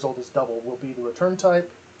t-result is double, will be the return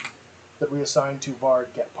type that we assign to var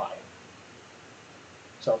getPy.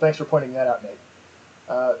 So thanks for pointing that out, Nate.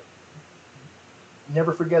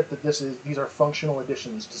 Never forget that these are functional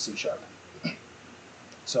additions to C#.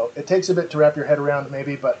 So it takes a bit to wrap your head around,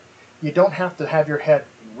 maybe, but you don't have to have your head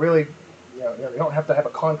really, you don't have to have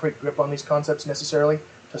a concrete grip on these concepts necessarily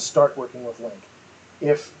to start working with linq.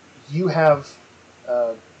 If you have,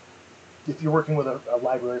 if you're working with a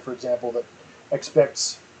library, for example, that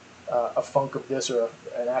expects a func of this or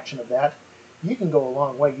an action of that, you can go a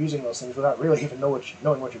long way using those things without really even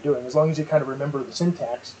knowing what you're doing, as long as you kind of remember the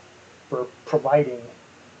syntax for providing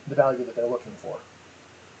the value that they're looking for.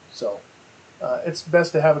 So it's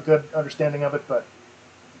best to have a good understanding of it, but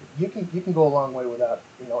you can go a long way without,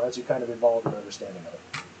 as you kind of evolve your understanding of it.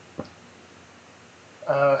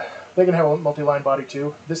 They can have a multi-line body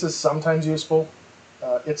too. This is sometimes useful.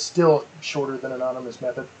 It's still shorter than anonymous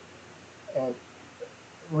method, and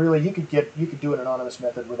really you could do an anonymous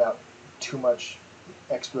method without too much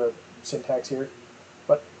extra syntax here.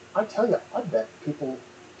 But I tell you, I bet people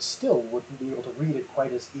still wouldn't be able to read it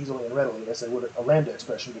quite as easily and readily as they would a lambda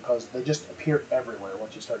expression, because they just appear everywhere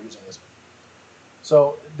once you start using this.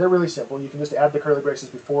 So they're really simple. You can just add the curly braces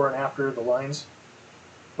before and after the lines.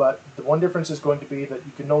 But the one difference is going to be that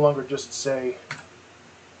you can no longer just say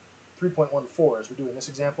 3.14 as we do in this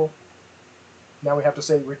example. Now we have to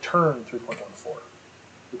say return 3.14,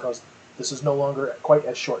 because this is no longer quite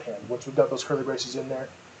as shorthand. Once we've got those curly braces in there,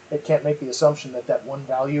 it can't make the assumption that that one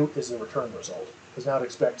value is the return result, because now it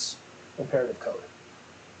expects imperative code.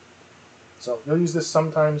 So you'll use this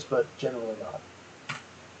sometimes, but generally not.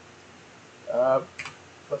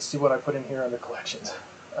 Let's see what I put in here under collections.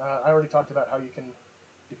 I already talked about how you can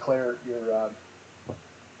declare your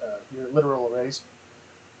literal arrays.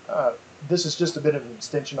 This is just a bit of an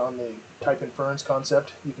extension on the type inference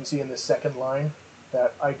concept. You can see in this second line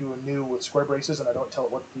that I do a new with square braces, and I don't tell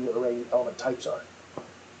it what the array element types are.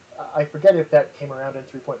 I forget if that came around in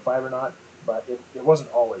 3.5 or not, but it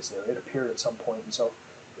wasn't always there. It appeared at some point, and so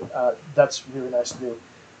that's really nice to do.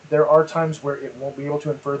 There are times where it won't be able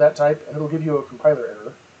to infer that type, and it'll give you a compiler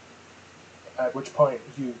error, at which point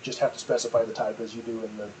you just have to specify the type as you do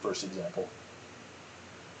in the first example.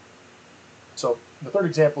 So the third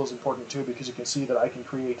example is important too, because you can see that I can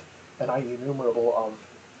create an IEnumerable of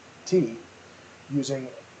t using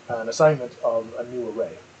an assignment of a new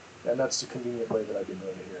array. And that's the convenient way that I've been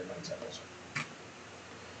doing it here in my examples.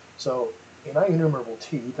 So in IEnumerable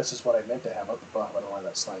t, this is what I meant to have up above. I don't know why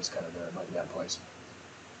that slide's kind of there. It might be out of place.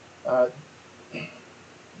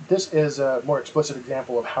 This is a more explicit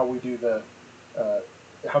example of how we do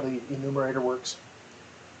how the enumerator works.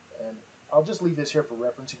 And I'll just leave this here for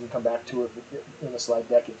reference. You can come back to it in the slide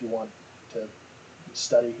deck if you want to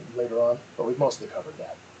study later on, but we've mostly covered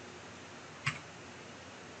that.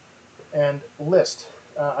 And list.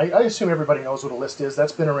 I assume everybody knows what a list is.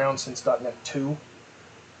 That's been around since .NET 2,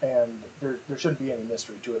 and there shouldn't be any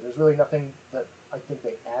mystery to it. There's really nothing that I think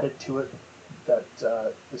they added to it that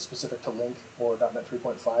is specific to linq or .NET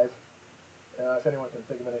 3.5. If anyone can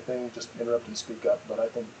think of anything, just interrupt and speak up, but I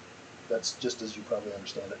think that's just as you probably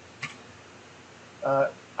understand it.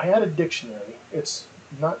 I added dictionary. It's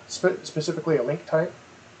not specifically a link type,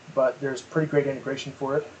 but there's pretty great integration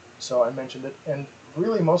for it, so I mentioned it. And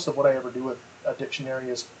really most of what I ever do with a dictionary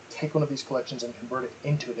is take one of these collections and convert it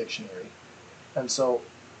into a dictionary. And so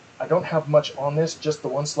I don't have much on this, just the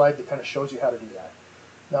one slide that kind of shows you how to do that.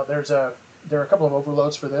 Now there are a couple of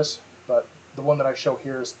overloads for this, but the one that I show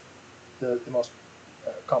here is the most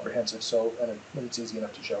comprehensive, so and it's easy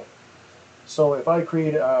enough to show. So if I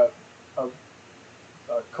create a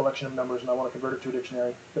collection of numbers and I want to convert it to a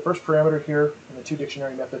dictionary, the first parameter here in the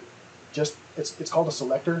toDictionary method, it's called a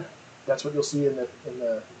selector. That's what you'll see in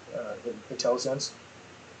the IntelliSense.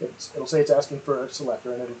 It'll say it's asking for a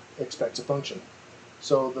selector, and it expects a function.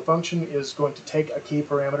 So the function is going to take a key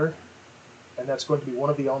parameter, and that's going to be one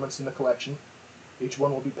of the elements in the collection. Each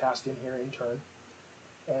one will be passed in here in turn,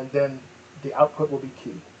 and then the output will be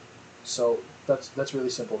key. So that's really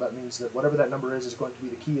simple. That means that whatever that number is going to be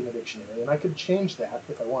the key in the dictionary, and I could change that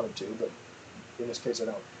if I wanted to, but in this case I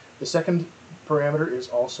don't. The second parameter is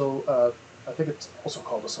also, I think it's also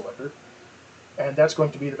called a selector, and that's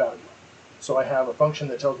going to be the value. So I have a function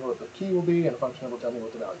that tells me what the key will be, and a function that will tell me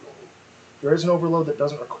what the value will be. There is an overload that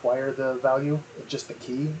doesn't require the value, it's just the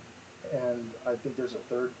key, and I think there's a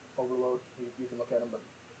third overload. You can look at them, but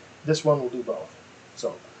this one will do both.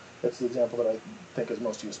 So that's the example that I think is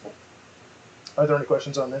most useful. Are there any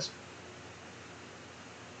questions on this?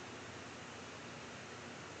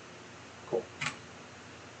 Cool.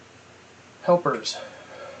 Helpers.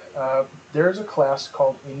 There's a class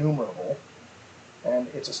called enumerable, and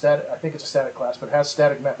it's a static. I think it's a static class, but it has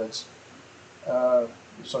static methods.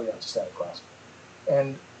 So yeah, it's a static class,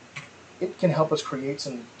 and it can help us create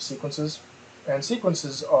some sequences. And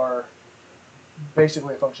sequences are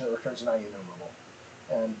basically a function that returns an enumerable,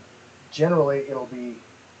 and generally it'll be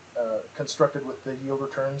constructed with the yield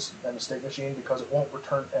returns and the state machine, because it won't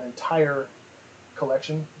return an entire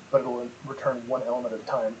collection, but it'll return one element at a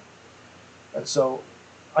time. And so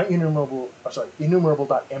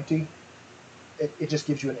enumerable.empty, it just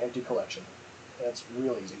gives you an empty collection. And it's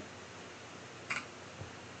real easy.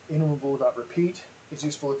 Enumerable.repeat is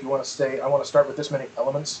useful if you want to say, I want to start with this many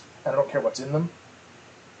elements, and I don't care what's in them.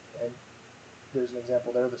 And there's an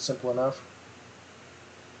example there that's simple enough.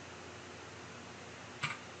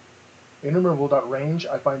 Enumerable.range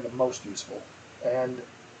I find the most useful, and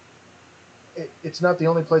it's not the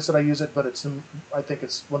only place that I use it, but I think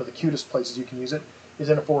it's one of the cutest places you can use it, is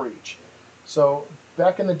in a for each. So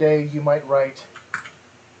back in the day, you might write,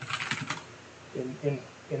 in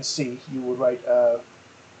C, you would write a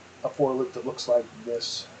for loop that looks like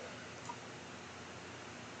this.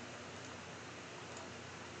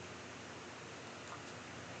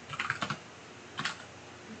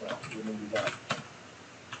 Well, you wouldn't do that.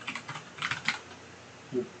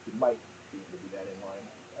 You might be able to do that in line,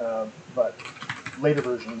 but later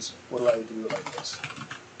versions would allow you to do it like this.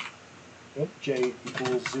 Int j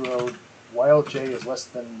equals 0 while j is less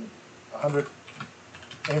than 100,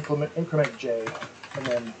 increment j, and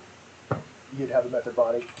then you'd have a method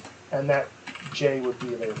body, and that j would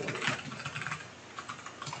be available here.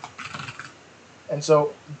 And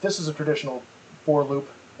so this is a traditional for loop,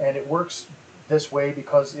 and it works this way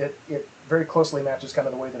because it very closely matches kind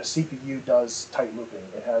of the way that a CPU does tight looping.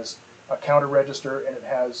 It has a counter register, and it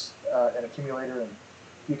has an accumulator, and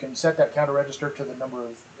you can set that counter register to the number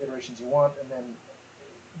of iterations you want, and then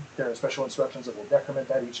there are special instructions that will decrement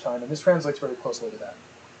that each time, and this translates very closely to that.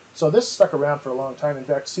 So this stuck around for a long time. In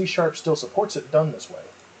fact, C# still supports it done this way.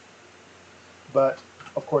 But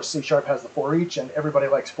of course C# has the for each, and everybody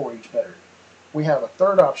likes for each better. We have a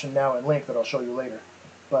third option now in Linq that I'll show you later,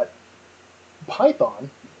 but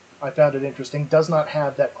Python, I found it interesting, does not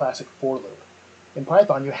have that classic for loop. In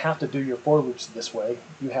Python, you have to do your for loops this way.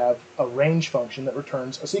 You have a range function that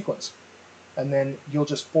returns a sequence, and then you'll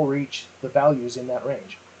just for each the values in that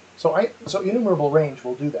range. So enumerable range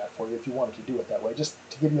will do that for you if you wanted to do it that way, just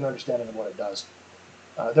to give you an understanding of what it does.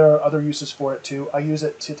 There are other uses for it too. I use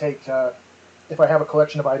it to take, if I have a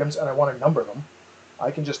collection of items and I want to number them,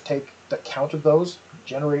 I can just take the count of those,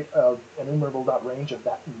 generate an enumerable.range of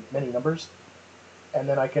that many numbers, and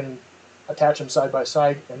then I can attach them side by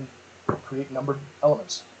side and create numbered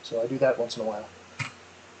elements. So I do that once in a while.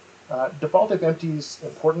 Default if empty is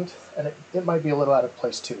important, and it might be a little out of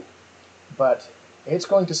place too, but it's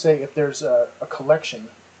going to say if there's a collection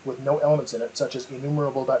with no elements in it, such as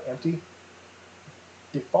enumerable.empty,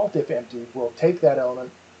 default if empty will take that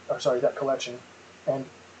element, or sorry, that collection, and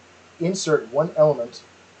insert one element,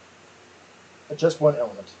 just one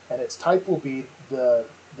element, and its type will be the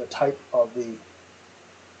type of the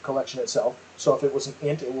collection itself. So if it was an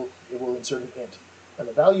int, it will insert an int, and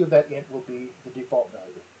the value of that int will be the default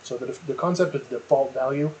value. So the concept of default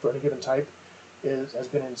value for any given type has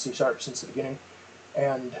been in C# since the beginning.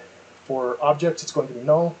 And for objects, it's going to be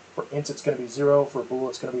null. For ints, it's going to be 0. For bool,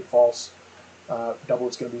 it's going to be false. Double,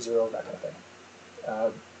 it's going to be 0. That kind of thing.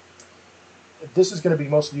 This is going to be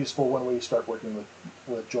most useful when we start working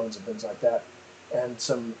with joins and things like that, and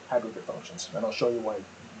some aggregate functions. And I'll show you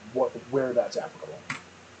where that's applicable.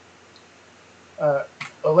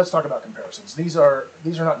 Let's talk about comparisons. These are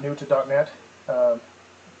not new to .NET.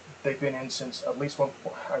 They've been in since at least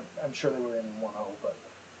I'm sure they were in 1.0, but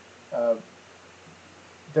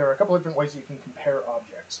there are a couple of different ways you can compare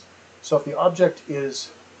objects. So if the object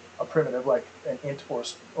is a primitive like an int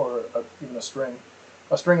or even a string.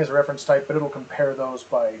 A string is a reference type, but it'll compare those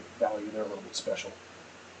by value. They're a little bit special.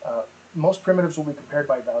 Most primitives will be compared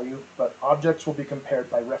by value, but objects will be compared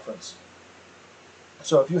by reference.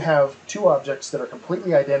 So if you have two objects that are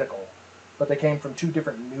completely identical, but they came from two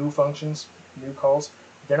different new functions, new calls,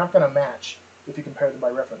 they're not going to match if you compare them by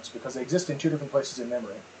reference because they exist in two different places in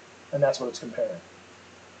memory, and that's what it's comparing.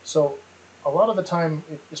 So a lot of the time,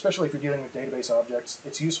 especially if you're dealing with database objects,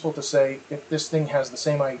 it's useful to say if this thing has the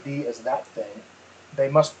same ID as that thing, they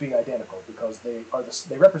must be identical because they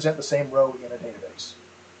represent the same row in a database.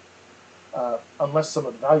 Unless some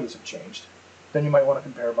of the values have changed, then you might want to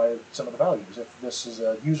compare by some of the values. If this is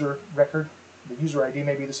a user record, the user ID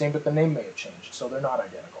may be the same, but the name may have changed, so they're not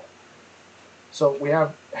identical. So we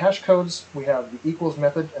have hash codes, we have the equals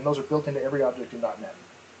method, and those are built into every object in .NET.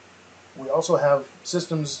 We also have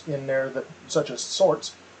systems in there that, such as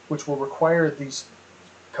sorts, which will require these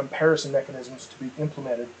comparison mechanisms to be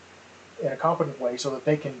implemented in a competent way so that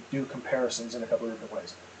they can do comparisons in a couple of different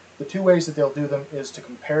ways. The two ways that they'll do them is to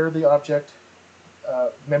compare the object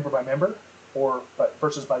member by member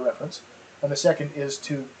versus by reference, and the second is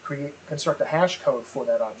to construct a hash code for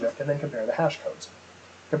that object and then compare the hash codes.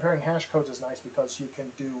 Comparing hash codes is nice because you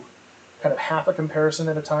can do kind of half a comparison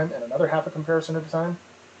at a time and another half a comparison at a time,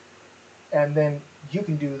 and then you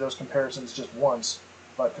can do those comparisons just once,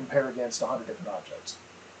 but compare against 100 different objects.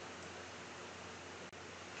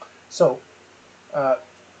 So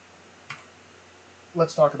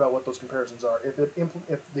let's talk about what those comparisons are.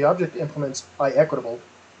 If the object implements IEquitable,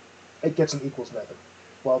 it gets an equals method.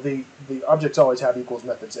 Well, the objects always have equals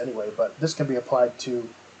methods anyway, but this can be applied to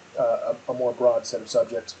a more broad set of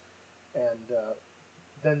subjects, and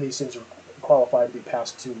then these things are qualified to be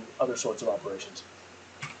passed to other sorts of operations.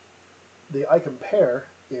 The ICompare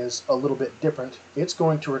is a little bit different. It's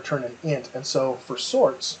going to return an int, and so for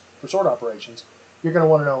sort operations, you're going to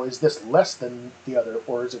want to know, is this less than the other,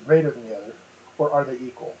 or is it greater than the other, or are they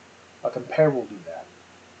equal? A compare will do that.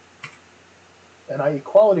 An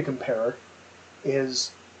iEquality comparer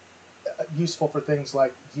is useful for things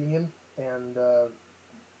like union and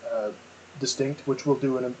distinct, which we'll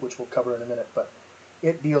cover in a minute, but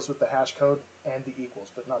it deals with the hash code and the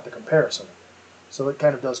equals, but not the comparison. So it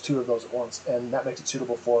kind of does two of those at once, and that makes it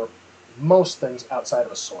suitable for most things outside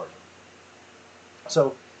of a sort.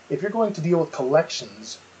 So if you're going to deal with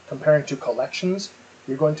collections, comparing to collections,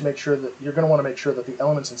 you're going to want to make sure that the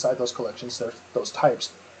elements inside those collections, those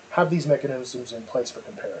types, have these mechanisms in place for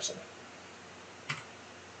comparison.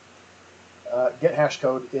 Get hash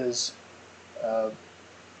code is I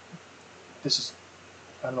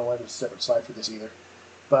don't know why there's a separate slide for this either,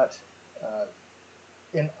 but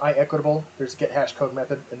in IEquitable, there's a get hash code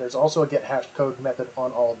method, and there's also a get hash code method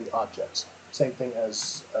on all of the objects. Same thing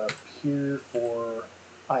as here for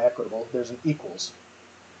IEquitable, there's an equals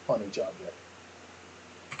on each object.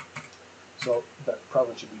 So that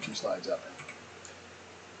probably should be 2 slides up.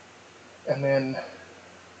 And then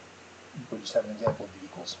we just have an example of the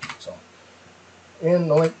equals. So in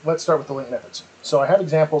the link, let's start with the link methods. So I have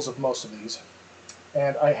examples of most of these,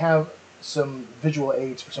 and I have some visual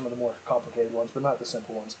aids for some of the more complicated ones, but not the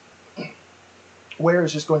simple ones. Where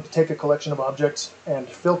is just going to take a collection of objects and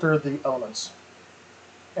filter the elements,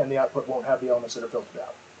 and the output won't have the elements that are filtered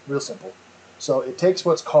out. Real simple. So it takes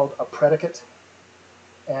what's called a predicate,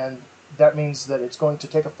 and that means that it's going to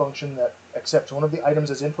take a function that accepts one of the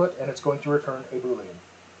items as input, and it's going to return a Boolean.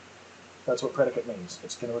 That's what predicate means.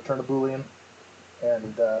 It's going to return a Boolean,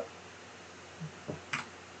 and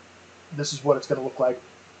this is what it's going to look like,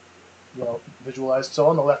 visualized. So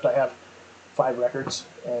on the left I have 5 records,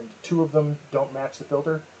 and 2 of them don't match the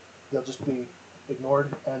filter. They'll just be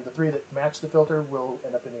ignored, and the 3 that match the filter will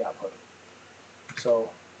end up in the output.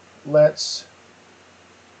 So let's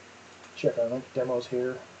check our link demos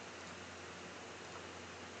here.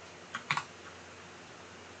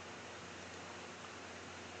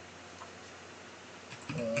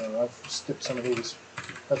 I've skipped some of these.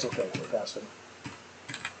 That's okay, we're past them.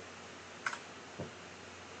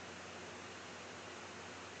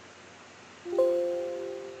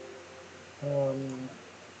 Let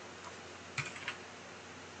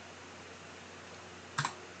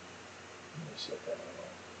me set that on.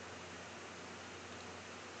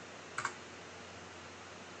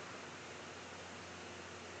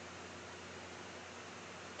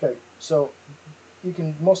 Okay, so you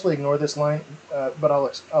can mostly ignore this line, but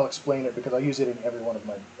I'll explain it because I use it in every one of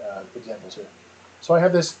my examples here. So I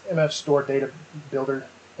have this MF store data builder,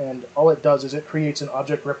 and all it does is it creates an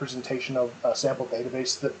object representation of a sample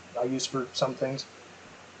database that I use for some things,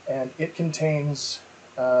 and it contains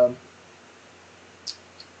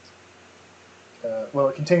well,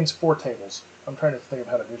 it contains 4 tables. I'm trying to think of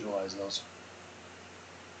how to visualize those.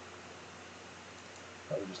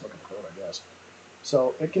 Probably just look at the code, I guess.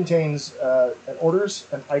 So it contains an orders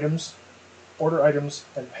and items, order items,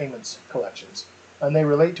 and payments collections. And they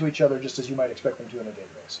relate to each other just as you might expect them to in a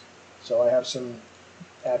database. So I have some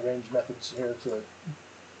add range methods here to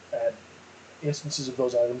add instances of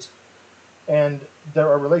those items. And there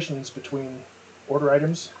are relations between order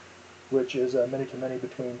items, which is a many-to-many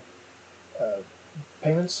between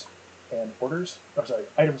payments and orders. I'm sorry,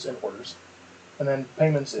 items and orders. And then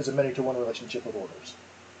payments is a many-to-one relationship with orders.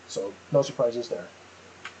 So no surprises there.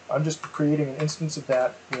 I'm just creating an instance of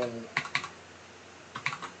that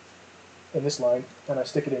in this line, and I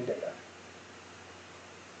stick it in data.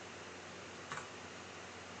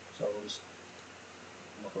 So we'll just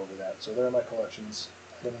look over that. So there are my collections: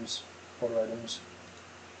 items, order items,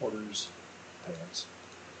 orders, payments.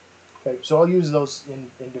 Okay, so I'll use those in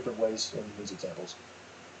different ways in these examples.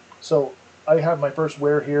 So I have my first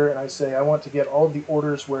where here, and I say I want to get all of the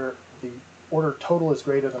orders where the order total is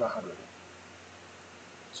greater than 100.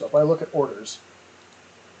 So if I look at orders,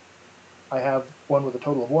 I have one with a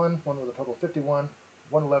total of 1, one with a total of 51,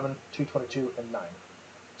 111, 222, and 9.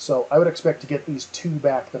 So I would expect to get these 2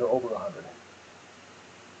 back that are over 100.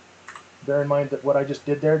 Bear in mind that what I just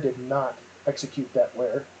did there did not execute that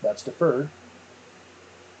where. That's deferred.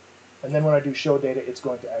 And then when I do show data, it's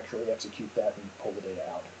going to actually execute that and pull the data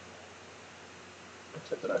out.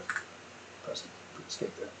 Except that I pressed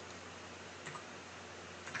escape there.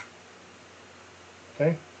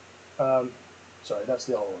 Okay. Sorry, that's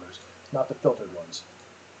the all orders, not the filtered ones.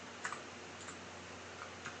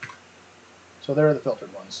 So there are the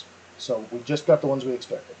filtered ones. So we just got the ones we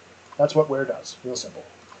expected. That's what where does. Real simple.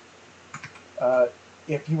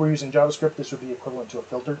 If you were using JavaScript, this would be equivalent to a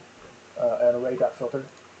filter, an array.filter.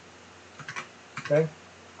 Okay.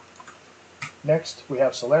 Next, we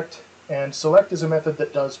have select. And select is a method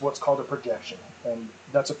that does what's called a projection. And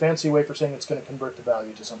that's a fancy way for saying it's going to convert the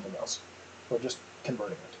value to something else. We're just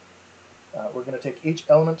converting it. We're going to take each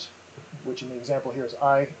element, which in the example here is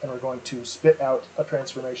I, and we're going to spit out a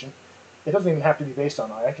transformation. It doesn't even have to be based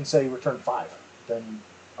on I. I can say return 5. Then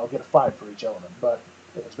I'll get a 5 for each element. But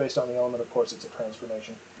if it's based on the element, of course, it's a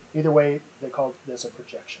transformation. Either way, they call this a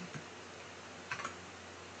projection.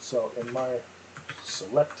 So in my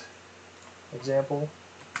select example,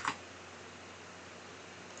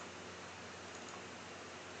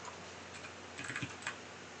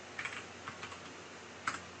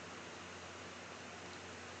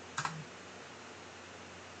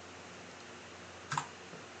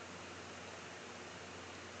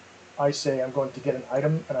 I say I'm going to get an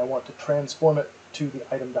item and I want to transform it to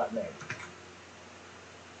the item.name.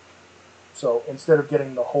 So instead of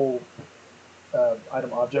getting the whole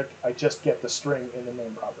item object, I just get the string in the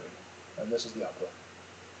name property. And this is the output.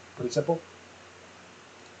 Pretty simple.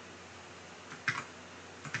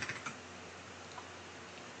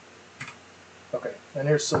 Okay, and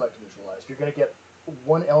here's select visualized. You're going to get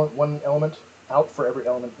one element out for every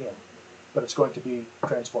element in, but it's going to be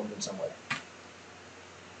transformed in some way.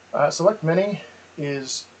 Select many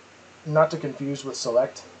is not to confuse with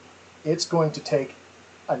select. It's going to take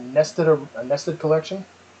a nested collection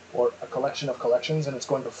or a collection of collections, and it's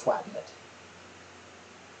going to flatten it.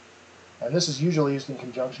 And this is usually used in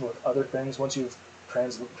conjunction with other things. Once you've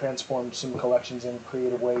transformed some collections in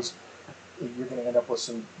creative ways, you're going to end up with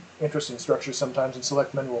some interesting structures sometimes, and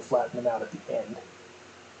select many will flatten them out at the end.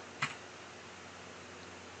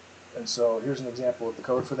 And so here's an example of the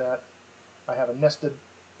code for that. I have a nested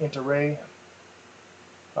int array.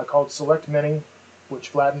 I called select many, which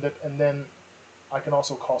flattened it, and then I can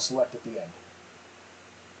also call select at the end.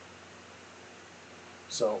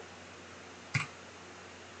 So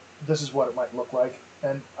this is what it might look like,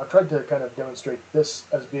 and I've tried to kind of demonstrate this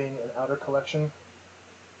as being an outer collection,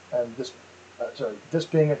 and this this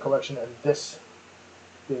being a collection, and this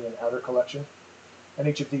being an outer collection, and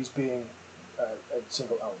each of these being a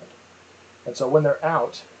single element. And so when they're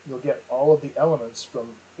out, you'll get all of the elements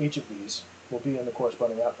from each of these will be in the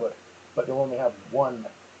corresponding output, but you'll only have one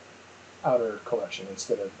outer collection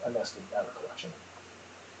instead of a nested outer collection.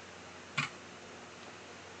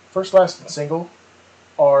 First, last, and single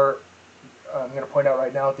are, I'm going to point out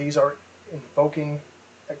right now, these are invoking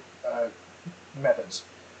methods.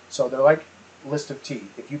 So they're like list of T.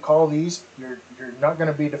 If you call these, you're not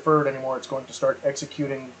going to be deferred anymore. It's going to start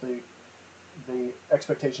executing the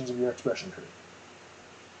expectations of your expression tree.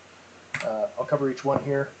 I'll cover each one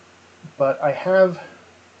here, but I have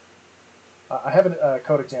a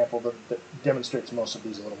code example that demonstrates most of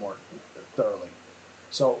these a little more thoroughly.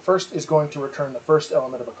 So first is going to return the first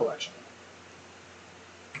element of a collection.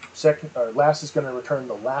 last is going to return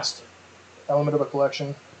the last element of a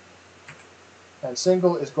collection, and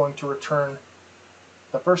single is going to return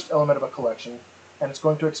the first element of a collection, and it's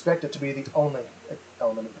going to expect it to be the only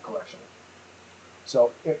element of the collection.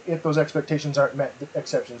 So if those expectations aren't met, the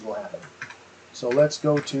exceptions will happen. So let's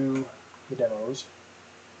go to the demos,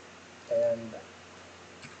 and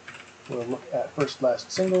we'll look at first,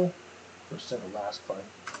 last, single. First, single, last, fine.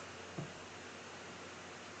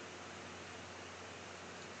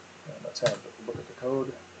 And let's have a look at the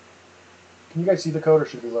code. Can you guys see the code, or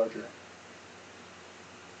should it be larger?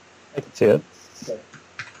 I can see it. Okay.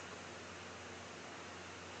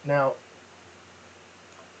 Now,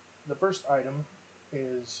 the first item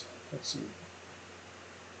is, let's see,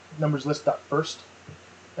 numbers list dot first,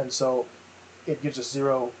 and so it gives us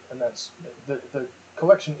 0, and that's the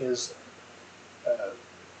collection is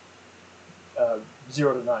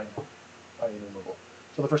 0 to 9 enumerable.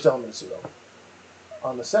 So the first element is 0.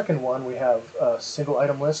 On the second one, we have a single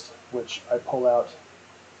item list, which I pull out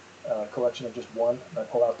a collection of just 1. I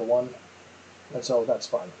pull out the 1, and so that's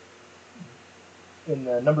fine. In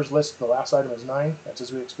the numbers list, the last item is 9. That's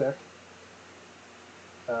as we expect.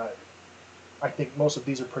 I think most of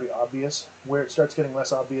these are pretty obvious. Where it starts getting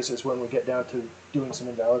less obvious is when we get down to doing some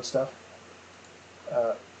invalid stuff.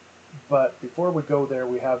 But before we go there,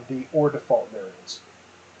 we have the or default variance.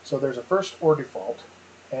 So there's a first or default,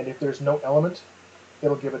 and if there's no element,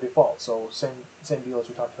 it'll give a default. So same deal as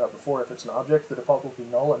we talked about before. If it's an object, the default will be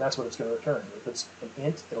null, and that's what it's going to return. If it's an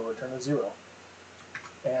int, it'll return a 0.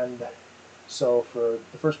 And so for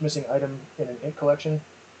the first missing item in an int collection,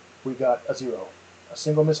 we got a 0. A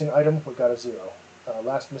single missing item, we got a 0.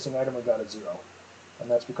 Last missing item, we got a 0. And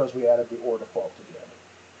that's because we added the or default to the end.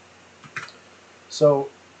 So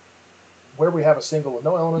where we have a single with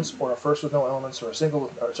no elements, or a first with no elements, or a single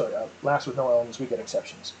with, or sorry, a last with no elements, we get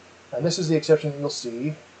exceptions. And this is the exception you'll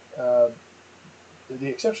see. The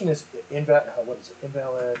exception is what is it?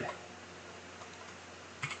 Invalid.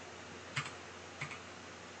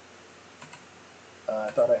 I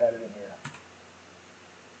thought I had it in here.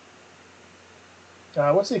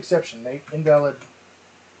 What's the exception, Nate? Invalid.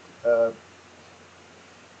 I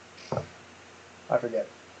forget.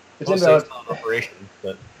 It's invalid. Operation,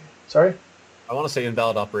 but sorry. I want to say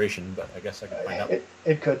invalid operation, but I guess I can find out.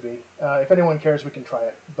 It could be. If anyone cares, we can try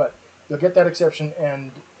it. But you'll get that exception,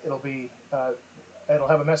 and it'll be it'll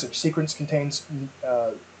have a message. Sequence contains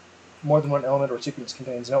more than one element, or sequence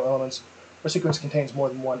contains no elements, or sequence contains more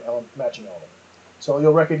than one matching element. So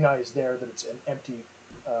you'll recognize there that it's an empty.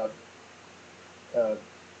 An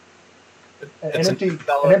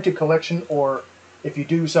empty collection, or if you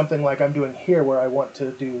do something like I'm doing here, where I want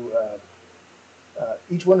to do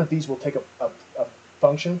each one of these will take a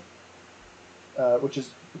function, which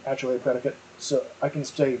is actually a predicate. So I can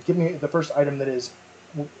say, give me the first item that is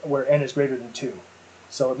where n is greater than 2.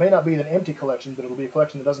 So it may not be an empty collection, but it'll be a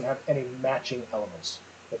collection that doesn't have any matching elements,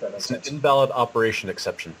 if that makes sense. It's an invalid operation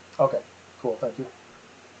exception. Okay, cool, thank you.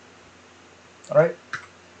 All right,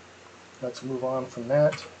 let's move on from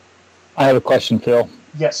that. I have a question, Phil.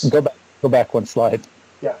 Yes. Go back one slide.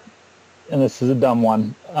 Yeah. And this is a dumb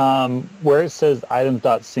one. Where it says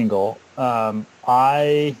items.single,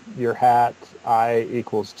 your hat, I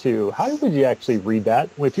equals 2. How would you actually read that?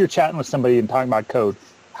 If you're chatting with somebody and talking about code,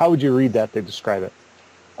 how would you read that to describe it?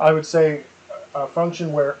 I would say a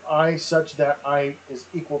function where I such that I is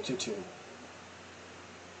equal to 2.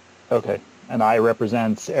 Okay. And I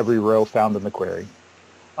represents every row found in the query.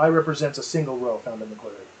 I represents a single row found in the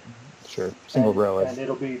query. Sure, single row. And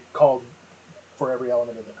it'll be called for every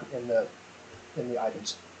element in the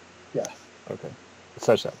items. Yeah. Okay.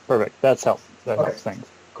 Such that. Perfect. That helps things.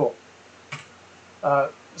 Cool.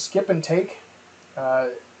 Skip and take.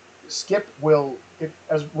 Skip will,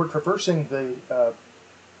 as we're traversing the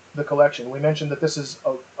collection, we mentioned that this is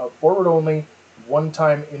a forward-only,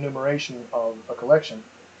 one-time enumeration of a collection.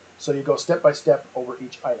 So you go step by step over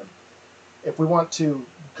each item. If we want to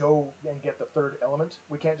go and get the third element,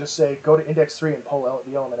 we can't just say, go to index 3 and pull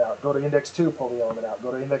the element out. Go to index 2, pull the element out. Go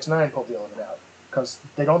to index 9, pull the element out. Because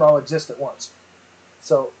they don't all exist at once.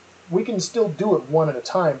 So we can still do it one at a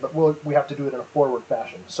time, but we have to do it in a forward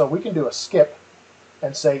fashion. So we can do a skip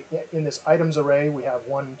and say, in this items array, we have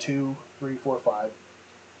 1, 2, 3, 4, 5.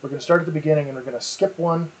 We're going to start at the beginning, and we're going to skip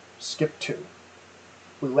 1, skip 2.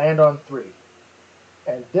 We land on 3.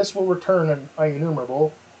 And this will return an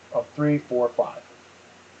enumerable of 3, 4, 5.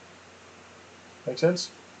 Make sense?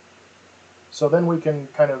 So then we can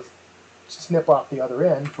kind of snip off the other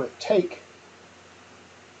end with take,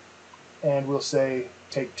 and we'll say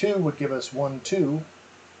take 2 would give us 1, 2,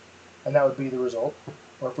 and that would be the result.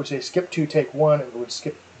 Or if we say skip 2, take 1, it would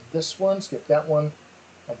skip this one, skip that one,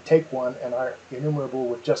 and take 1, and our enumerable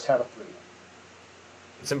would just have a 3.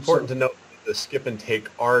 It's important to note that the skip and take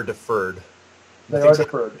are deferred. They are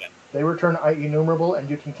deferred. They return enumerable, and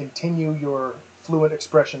you can continue your fluent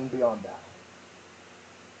expression beyond that.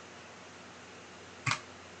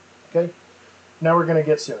 Okay, now we're going to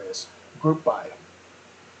get serious. Group by.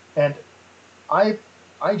 And I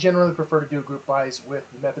generally prefer to do group bys with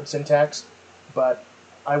method syntax, but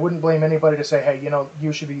I wouldn't blame anybody to say, hey, you know,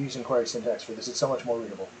 you should be using query syntax for this. It's so much more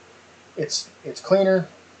readable. It's cleaner,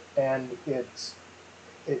 and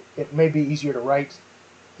it may be easier to write.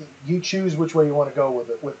 You choose which way you want to go with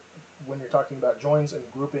it when you're talking about joins and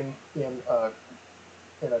grouping in a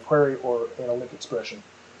query or in a link expression.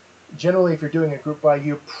 Generally, if you're doing a group by,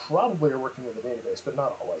 you probably are working with a database, but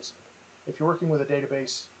not always. If you're working with a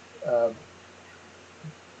database,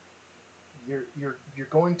 you're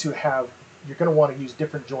going to want to use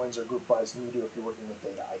different joins or group bys than you do if you're working with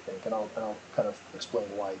data, I think, and I'll kind of explain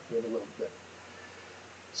why in a little bit.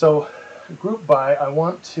 So, group by, I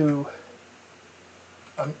want to.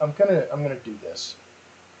 I'm gonna do this.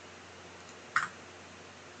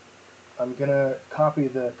 I'm gonna copy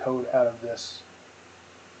the code out of this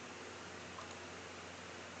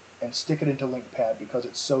and stick it into LinkPad because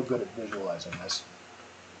it's so good at visualizing this.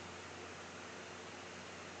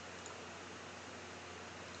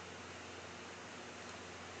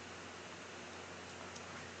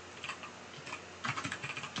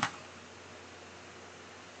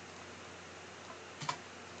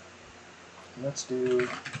 Let's do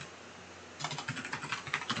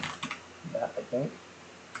that, I think.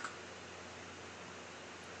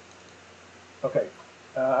 Okay,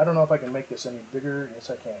 I don't know if I can make this any bigger. Yes,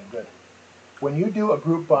 I can. Good. When you do a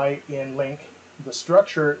group by in Link, the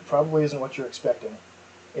structure probably isn't what you're expecting.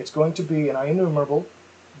 It's going to be an enumerable,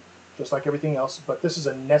 just like everything else, but this is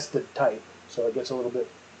a nested type, so it gets a little bit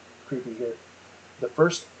creepy here. The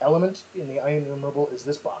first element in the enumerable is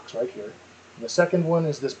this box right here, and the second one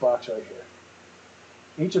is this box right here.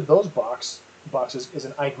 Each of those boxes is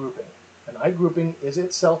an I-grouping. An I-grouping is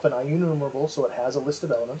itself an enumerable, so it has a list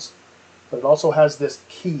of elements, but it also has this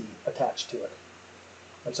key attached to it.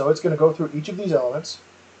 And so it's going to go through each of these elements.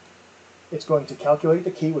 It's going to calculate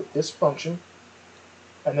the key with this function,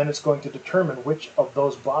 and then it's going to determine which of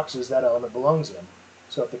those boxes that element belongs in.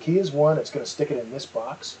 So if the key is 1, it's going to stick it in this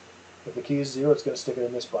box. If the key is 0, it's going to stick it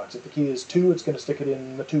in this box. If the key is 2, it's going to stick it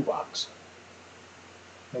in the 2 box.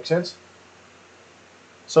 Make sense?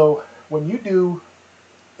 So when you do,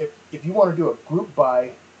 if you want to do a group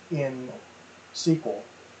by in SQL,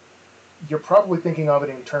 you're probably thinking of it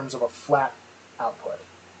in terms of a flat output.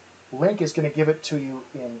 Link is going to give it to you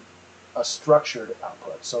in a structured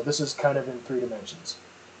output. So this is kind of in 3 dimensions.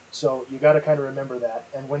 So you got to kind of remember that.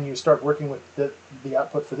 And when you start working with the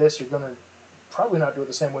output for this, you're going to probably not do it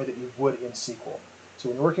the same way that you would in SQL. So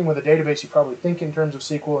when you're working with a database, you probably think in terms of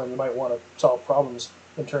SQL, and you might want to solve problems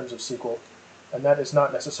in terms of SQL. And that is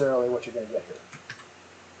not necessarily what you're going to get here.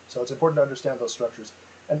 So it's important to understand those structures.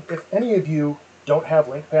 And if any of you don't have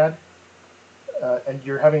LinkPad, and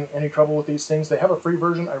you're having any trouble with these things, they have a free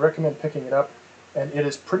version. I recommend picking it up. And it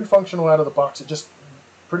is pretty functional out of the box. It just,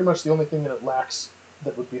 pretty much the only thing that it lacks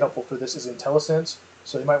that would be helpful for this is IntelliSense.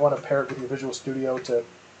 So you might want to pair it with your Visual Studio to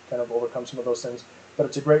kind of overcome some of those things. But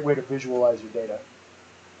it's a great way to visualize your data.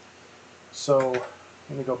 So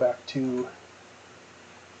let me go back to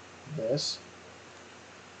this.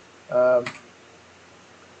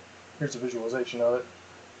 Here's a visualization of it.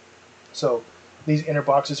 So these inner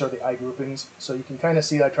boxes are the I groupings. So you can kind of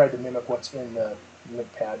see I tried to mimic what's in the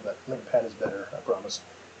LinkPad, but LinkPad is better, I promise.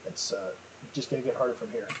 It's just going to get harder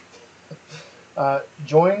from here.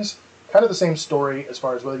 Joins, kind of the same story as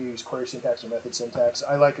far as whether you use query syntax or method syntax.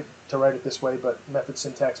 I like to write it this way, but method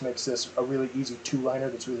syntax makes this a really easy 2-liner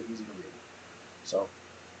that's really easy to read. So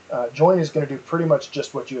join is going to do pretty much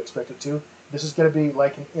just what you expect it to. This is going to be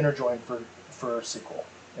like an inner join for SQL.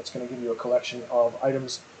 It's going to give you a collection of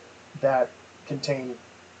items that contain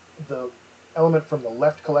the element from the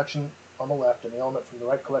left collection on the left and the element from the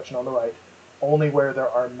right collection on the right, only where there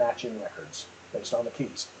are matching records based on the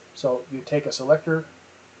keys. So you take a selector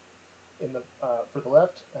in the for the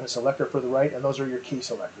left and a selector for the right, and those are your key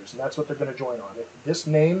selectors, and that's what they're going to join on. If this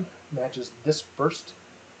name matches this first,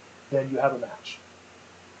 then you have a match.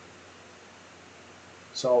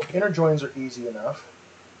 So inner joins are easy enough.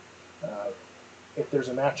 If there's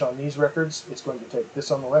a match on these records, it's going to take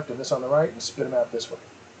this on the left and this on the right and spit them out this way.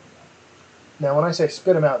 Now when I say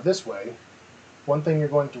spit them out this way, one thing you're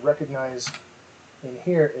going to recognize in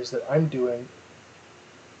here is that I'm doing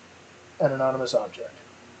an anonymous object.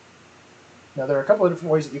 Now there are a couple of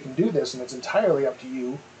different ways that you can do this, and it's entirely up to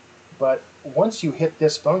you, but once you hit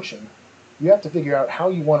this function, you have to figure out how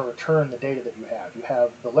you want to return the data that you have. You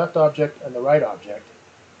have the left object and the right object,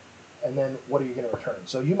 and then what are you going to return?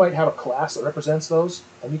 So you might have a class that represents those,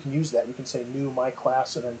 and you can use that. You can say new my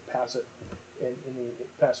class and then pass it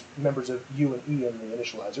pass members of U and E in the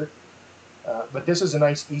initializer. But this is a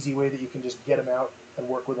nice, easy way that you can just get them out and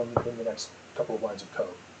work with them in the next couple of lines of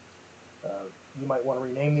code. You might want to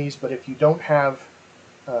rename these, but if you don't have,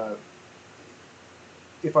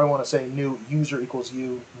 if I want to say new user equals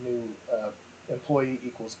U, new employee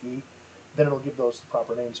equals E, then it'll give those the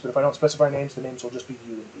proper names. But if I don't specify names, the names will just be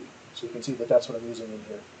U and E. So you can see that that's what I'm using in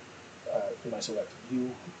here in my select,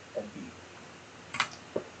 U and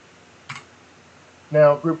E.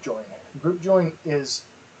 Now, group join. Group join is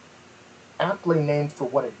aptly named for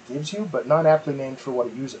what it gives you, but not aptly named for what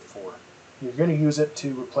you use it for. You're going to use it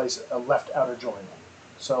to replace a left outer join.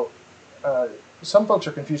 So some folks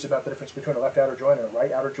are confused about the difference between a left outer join and a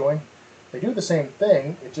right outer join. They do the same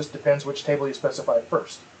thing, it just depends which table you specify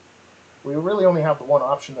first. We really only have the one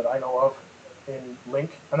option that I know of in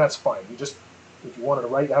linq, and that's fine. You just, if you wanted a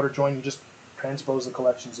right outer join, you just transpose the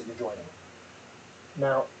collections that you're joining.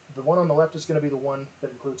 Now, the one on the left is going to be the one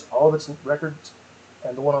that includes all of its records,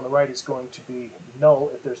 and the one on the right is going to be null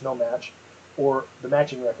if there's no match, or the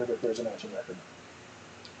matching record if there's a matching record.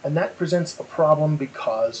 And that presents a problem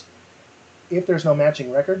because if there's no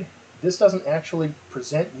matching record, this doesn't actually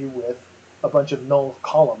present you with a bunch of null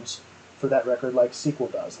columns for that record like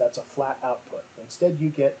SQL does. That's a flat output. Instead, you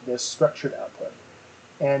get this structured output.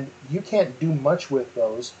 And you can't do much with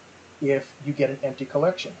those if you get an empty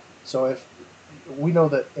collection. So if we know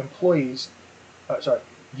that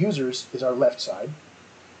users is our left side,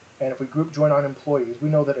 and if we group join on employees, we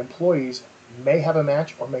know that employees may have a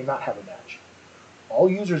match or may not have a match. All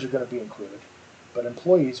users are going to be included, but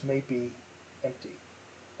employees may be empty.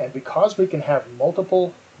 And because we can have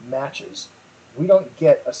multiple matches, we don't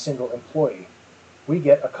get a single employee. We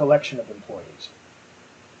get a collection of employees.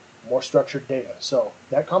 More structured data. So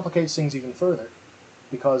that complicates things even further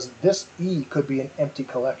because this E could be an empty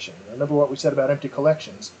collection. Remember what we said about empty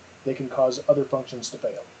collections? They can cause other functions to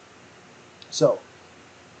fail. So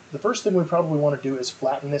the first thing we probably want to do is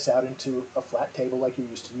flatten this out into a flat table like you're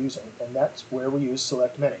used to using, and that's where we use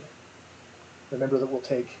select many. Remember that we'll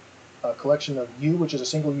take a collection of U, which is a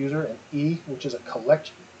single user, and E, which is a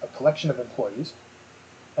collection of employees,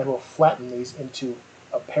 and we'll flatten these into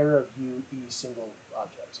a pair of U, E single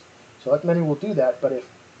objects. Select many will do that, but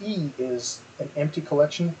if E is an empty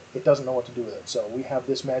collection, it doesn't know what to do with it. So we have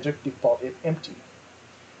this magic default if empty,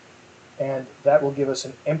 and that will give us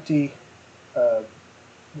an empty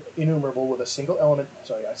enumerable with a single element.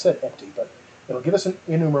 Sorry, I said empty, but it'll give us an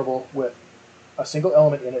enumerable with a single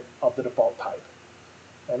element in it of the default type.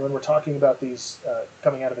 And when we're talking about these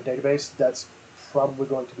coming out of a database, that's probably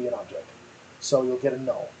going to be an object. So you'll get a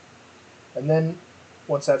null. And then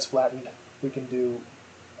once that's flattened, we can do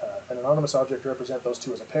an anonymous object to represent those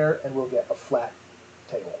two as a pair, and we'll get a flat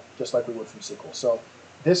table, just like we would from SQL. So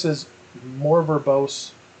this is more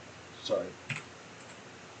verbose,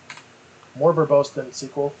 more verbose than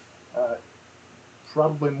SQL,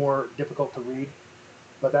 probably more difficult to read,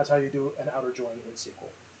 but that's how you do an outer join in SQL.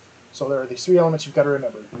 So there are these three elements you've got to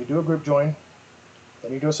remember. You do a group join,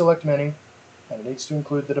 then you do a select many, and it needs to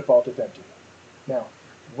include the default if empty. Now,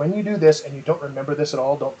 when you do this and you don't remember this at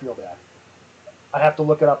all, don't feel bad. I have to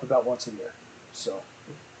look it up about once a year. So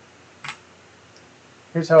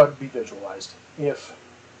here's how it would be visualized. If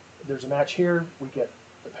there's a match here, we get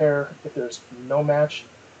the pair. If there's no match,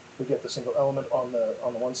 we get the single element on the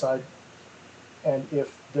one side. And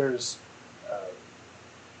if there's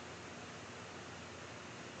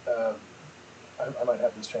I might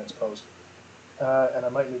have these transposed, and I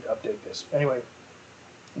might need to update this. Anyway,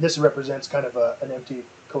 this represents kind of an empty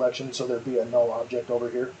collection, so there'd be a null object over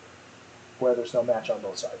here where there's no match on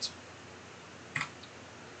both sides.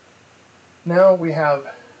 Now we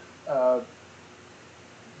have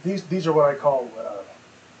these are what I call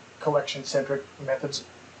collection-centric methods.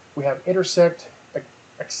 We have intersect,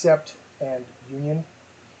 accept, and union.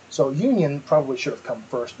 So union probably should have come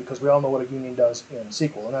first because we all know what a union does in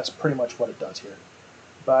SQL, and that's pretty much what it does here.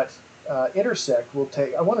 But intersect will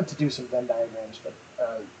take, I wanted to do some Venn diagrams, but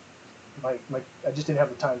I just didn't have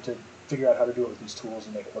the time to figure out how to do it with these tools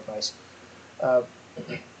and make it look nice.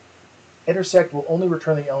 Intersect will only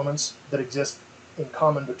return the elements that exist in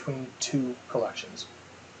common between two collections.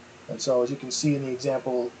 And so as you can see in the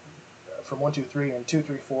example, from 1, 2, 3 and 2,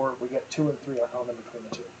 3, 4, we get 2 and 3 are common between the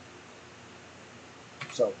two.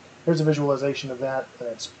 So here's a visualization of that, and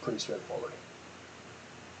it's pretty straightforward.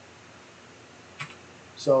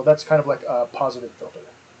 So that's kind of like a positive filter.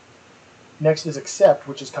 Next is accept,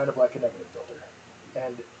 which is kind of like a negative filter.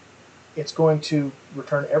 And it's going to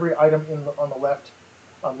return every item on the left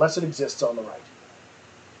unless it exists on the right.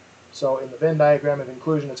 So in the Venn diagram of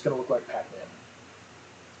inclusion, it's going to look like Pac-Man.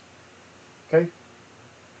 Okay?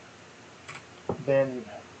 Then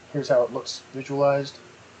here's how it looks visualized.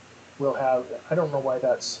 We'll have, I don't know why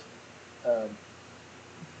that's,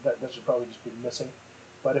 that should probably just be missing.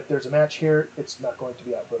 But if there's a match here, it's not going to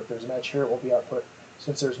be output. If there's a match here, it won't be output.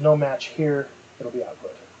 Since there's no match here, it'll be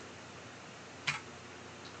output.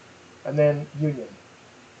 And then union.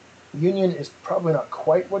 Union is probably not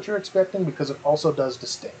quite what you're expecting because it also does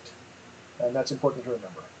distinct. And that's important to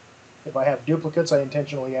remember. If I have duplicates I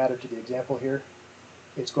intentionally added to the example here,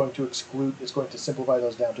 it's going to exclude, it's going to simplify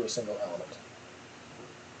those down to a single element.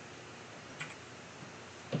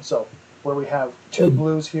 So where we have two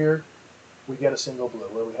blues here, we get a single blue.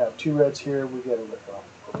 Where we have two reds here, we get a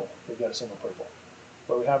purple. We get a single purple.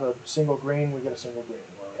 Where we have a single green, we get a single green.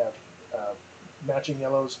 Where we have matching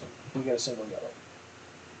yellows, we get a single yellow.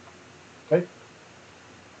 Okay.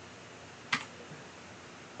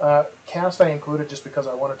 Cast I included just because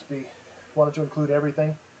I wanted to include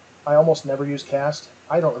everything. I almost never use cast.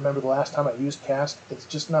 I don't remember the last time I used cast. It's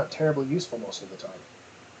just not terribly useful most of the time.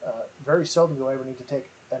 Very seldom do I ever need to take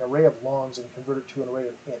an array of longs and convert it to an array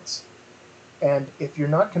of ints. And if you're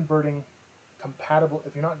not converting compatible,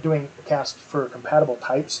 if you're not doing cast for compatible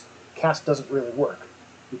types, cast doesn't really work.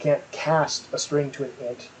 You can't cast a string to an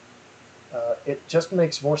int. It just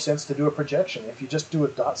makes more sense to do a projection. If you just do a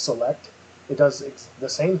dot select, it does the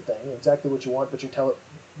same thing, exactly what you want, but you tell it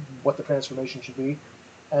what the transformation should be,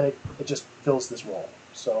 and it just fills this role.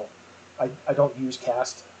 So I don't use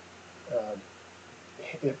cast.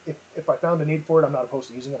 If I found a need for it, I'm not opposed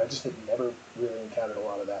to using it. I just have never really encountered a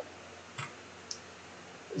lot of that.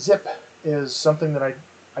 Zip is something that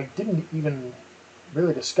I didn't even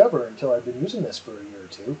really discover until I've been using this for a year or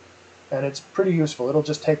two, and it's pretty useful. It'll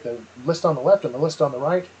just take the list on the left and the list on the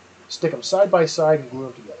right, stick them side by side, and glue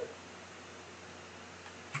them together.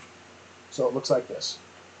 So it looks like this.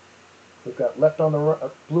 We've got left on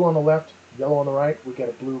the blue on the left, yellow on the right. We get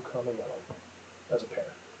a blue, comma, yellow as a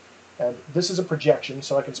pair. And this is a projection,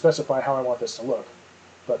 so I can specify how I want this to look.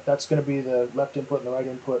 But that's going to be the left input and the right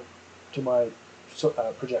input to my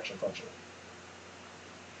projection function.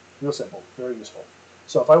 Real simple, very useful.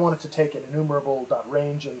 So if I wanted to take an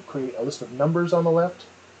enumerable.range and create a list of numbers on the left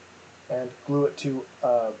and glue it to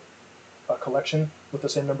a collection with the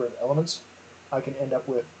same number of elements, I can end up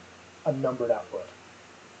with a numbered output.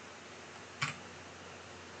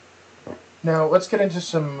 Now let's get into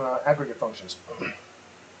some aggregate functions.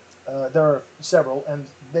 There are several, and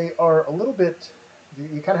they are a little bit,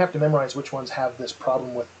 you kind of have to memorize which ones have this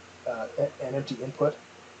problem with an empty input,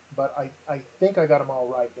 but I think I got them all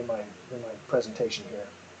right in my presentation here.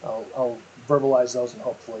 I'll verbalize those and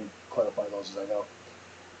hopefully clarify those as I go.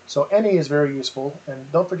 So any is very useful,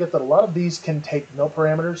 and don't forget that a lot of these can take no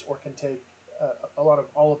parameters or can take a lot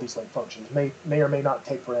of all of these linq functions may or may not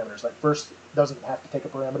take parameters. Like first doesn't have to take a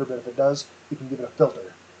parameter, but if it does, you can give it a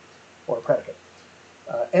filter or a predicate.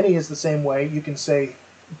 Any is the same way. You can say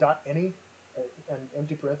 .any and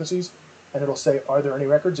empty parentheses, and it'll say, are there any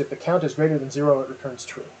records? If the count is greater than 0, it returns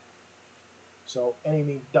true. So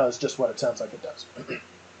any does just what it sounds like it does.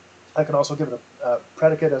 I can also give it a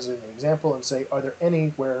predicate as an example and say, are there any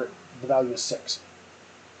where the value is 6?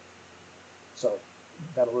 So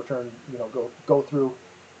that'll return, go through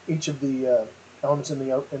each of the elements in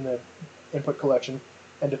the input collection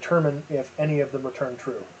and determine if any of them return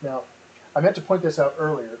true. Now, I meant to point this out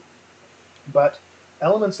earlier, but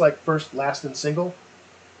elements like first, last, and single,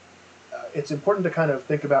 it's important to kind of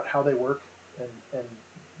think about how they work and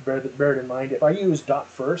bear it in mind. If I use dot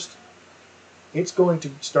first, it's going to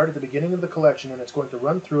start at the beginning of the collection and it's going to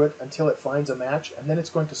run through it until it finds a match, and then it's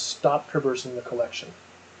going to stop traversing the collection.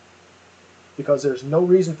 Because there's no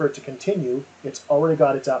reason for it to continue, it's already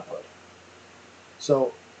got its output.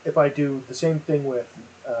 So if I do the same thing with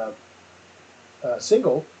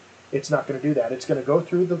single, it's not going to do that. It's going to go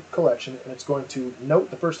through the collection and it's going to note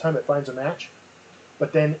the first time it finds a match,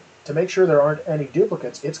 but then to make sure there aren't any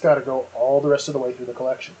duplicates, it's got to go all the rest of the way through the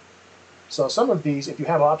collection. So some of these, if you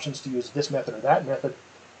have options to use this method or that method,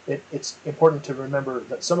 it's important to remember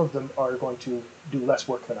that some of them are going to do less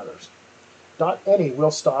work than others. .any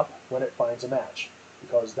will stop when it finds a match,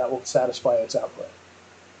 because that will satisfy its output.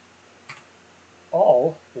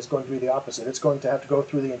 All is going to be the opposite. It's going to have to go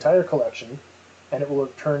through the entire collection, and it will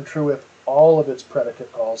return true if all of its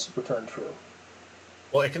predicate calls return true.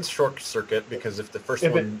 Well, it can short circuit, because if the first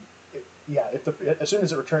one... as soon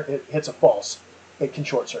as it hits a false, it can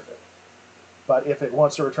short circuit. But if it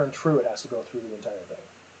wants to return true, it has to go through the entire thing.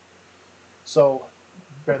 So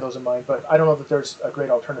bear those in mind. But I don't know that there's a great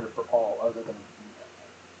alternative for all other than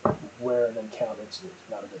where and then count. It's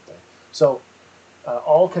not a good thing. So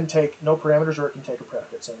all can take no parameters, or it can take a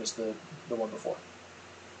predicate, same as the one before.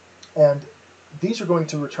 And these are going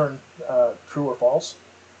to return true or false.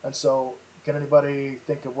 And so can anybody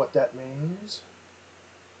think of what that means?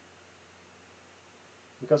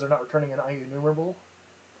 Because they're not returning an IEnumerable,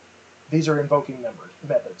 these are invoking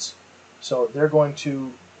methods. So they're going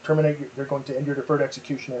to terminate, they're going to end your deferred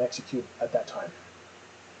execution and execute at that time.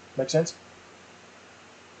 Make sense?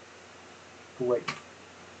 Great.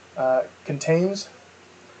 Contains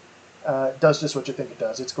does just what you think it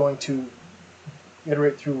does. It's going to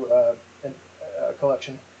iterate through a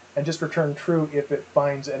collection and just return true if it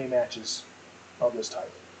finds any matches of this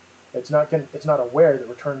type. It's not aware that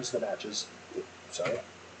returns the matches.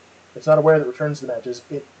 It's not aware that returns the matches.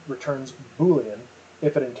 It returns Boolean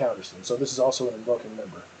if it encounters them. So this is also an invoking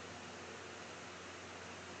member.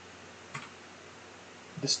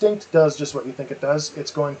 Distinct does just what you think it does.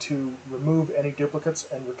 It's going to remove any duplicates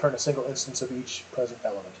and return a single instance of each present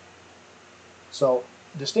element. So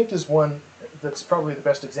distinct is one that's probably the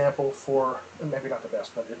best example for, maybe not the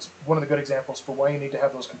best, but it's one of the good examples for why you need to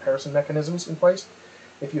have those comparison mechanisms in place.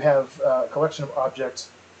 If you have a collection of objects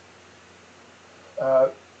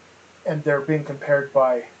and they're being compared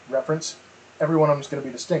by reference, every one of them is going to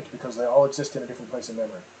be distinct because they all exist in a different place in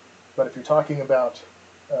memory. But if you're talking about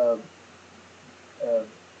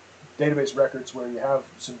database records where you have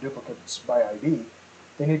some duplicates by ID,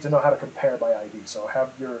 they need to know how to compare by ID. So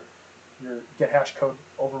have your get hash code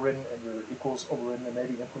overridden and your equals overridden, and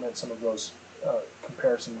maybe implement some of those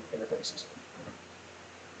comparison interfaces.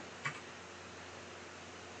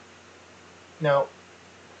 Now,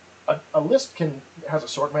 a list has a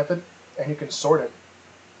sort method, and you can sort it,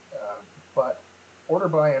 but order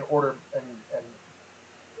by and order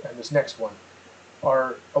and this next one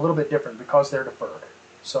are a little bit different because they're deferred.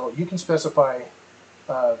 So you can specify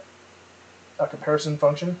a comparison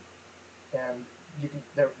function, and you can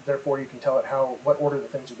therefore you can tell it what order the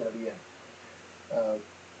things are going to be in.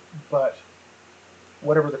 But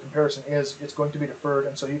whatever the comparison is, it's going to be deferred,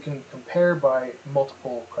 and so you can compare by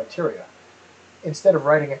multiple criteria. Instead of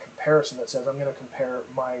writing a comparison that says I'm going to compare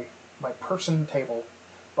my person table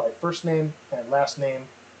by first name and last name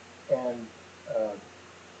and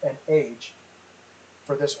age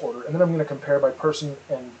for this order, and then I'm going to compare by person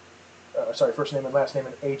and first name and last name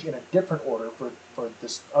and age in a different order for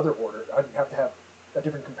this other order. I'd have to have a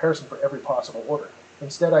different comparison for every possible order.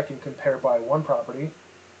 Instead, I can compare by one property,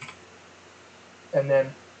 and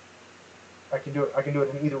then I can do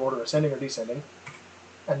it in either order, ascending or descending,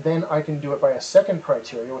 and then I can do it by a second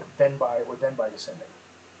criteria with then by or then by descending.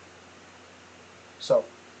 So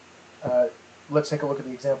let's take a look at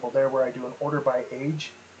the example there where I do an order by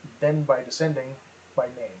age, then by descending by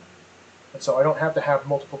name. And so I don't have to have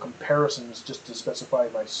multiple comparisons just to specify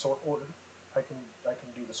my sort order. I can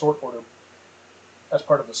do the sort order as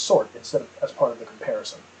part of the sort instead of as part of the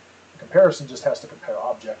comparison. The comparison just has to compare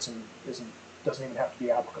objects and doesn't even have to be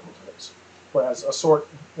applicable to this. Whereas a sort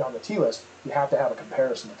on the T list, you have to have a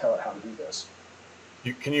comparison to tell it how to do this.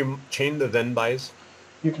 Can you chain the then bys?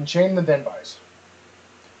 You can chain the then bys.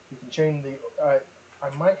 You can chain the. I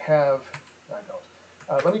might have. I don't.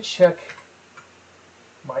 Let me check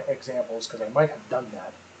my examples because I might have done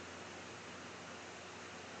that,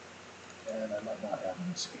 and I might not have. Let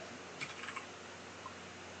me see.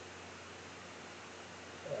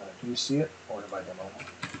 Do you see it, or have I demo?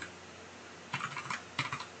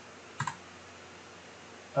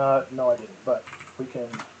 No, I didn't, but we can.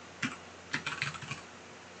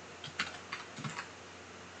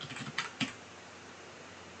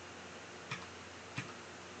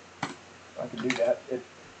 I can do that.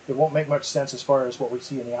 It won't make much sense as far as what we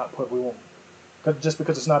see in the output. We won't, just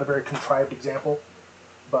because it's not a very contrived example,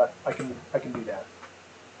 but I can do that.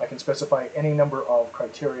 I can specify any number of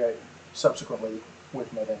criteria subsequently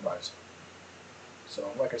with my then bys. So,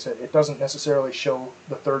 like I said, it doesn't necessarily show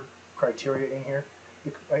the third criteria in here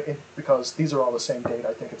because these are all the same date.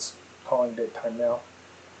 I think it's calling date time now.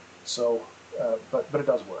 So, but it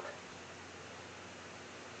does work.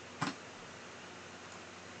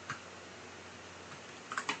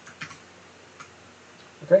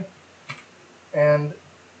 Okay, and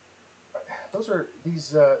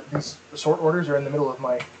these sort orders are in the middle of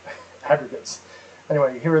my aggregates.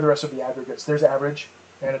 Anyway, here are the rest of the aggregates. There's average,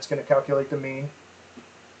 and it's going to calculate the mean,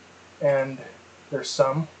 and there's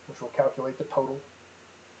sum, which will calculate the total.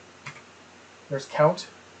 There's count,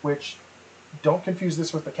 which don't confuse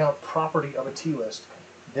this with the count property of a T list.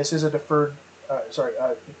 This is a deferred,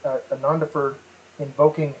 a non-deferred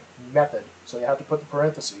invoking method, so you have to put the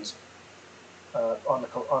parentheses.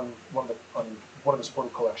 on one of the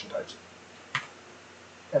supported collection types.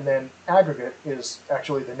 And then aggregate is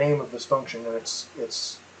actually the name of this function, and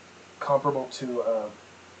it's comparable to a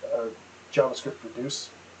JavaScript reduce,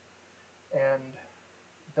 and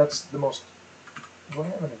that's the most. Do I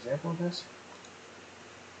have an example of this?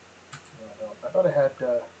 No, I don't. I thought I had.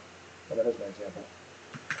 Oh, that is my example.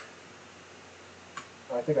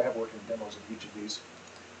 I think I have working demos of each of these,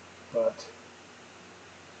 but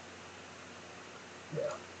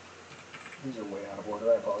yeah, these are way out of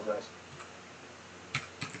order. I apologize.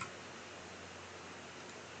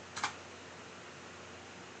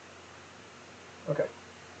 Okay,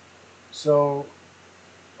 so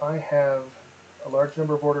I have a large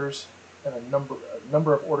number of orders and a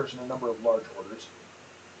number of orders and a number of large orders,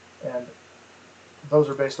 and those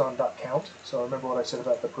are based on .count. So remember what I said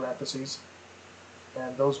about the parentheses,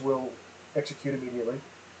 and those will execute immediately.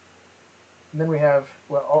 And then we have,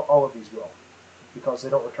 well, all of these will, because they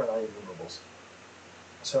don't return IEnumerables.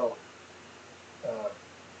 So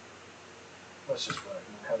let's just run it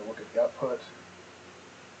and have a look at the output.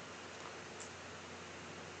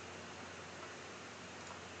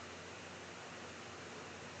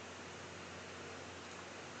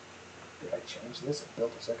 Did I change this? It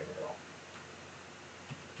built a second ago.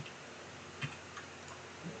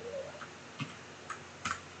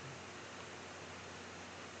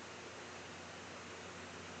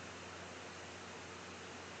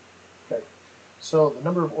 Okay, so the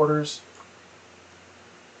number of orders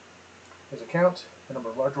is a count, the number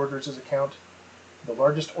of large orders is a count, the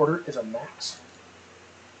largest order is a max,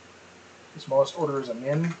 the smallest order is a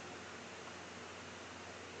min,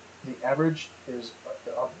 the average is,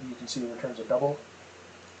 you can see it returns a double,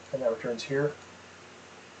 and that returns here,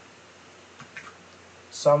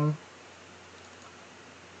 sum,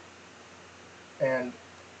 and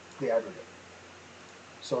the aggregate.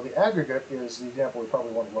 So the aggregate is the example we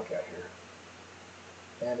probably want to look at here.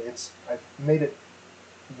 And I've made it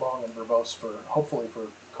long and verbose hopefully for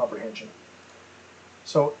comprehension.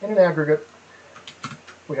 So in an aggregate,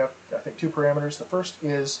 we have, I think, two parameters. The first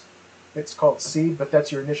is, it's called seed, but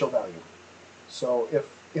that's your initial value. So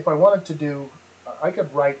if I wanted to do, I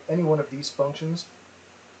could write any one of these functions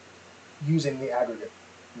using the aggregate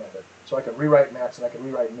method. So I could rewrite max and I could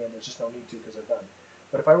rewrite min. There's just no need to because they're done.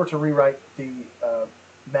 But if I were to rewrite the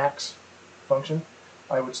max function,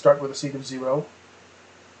 I would start with a seed of 0,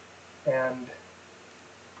 and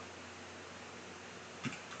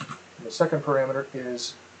the second parameter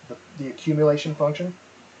is the accumulation function,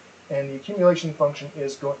 and the accumulation function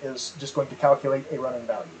is just going to calculate a running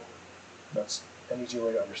value. That's an easier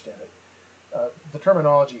way to understand it. The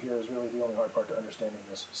terminology here is really the only hard part to understanding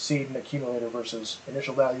this. Seed and accumulator versus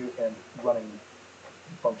initial value and running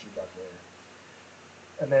function calculator.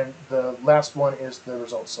 And then the last one is the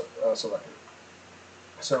result selector.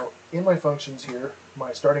 So in my functions here,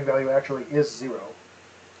 my starting value actually is 0,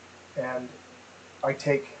 and I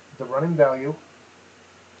take the running value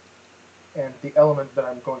and the element that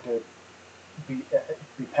I'm going to be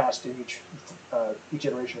passed in each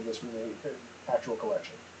iteration of this from the actual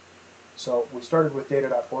collection. So we started with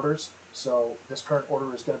data.orders, so this current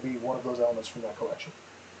order is going to be one of those elements from that collection.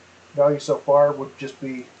 Value so far would just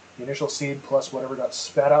be the initial seed plus whatever got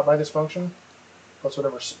spat out by this function, plus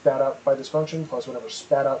whatever spat out by this function, plus whatever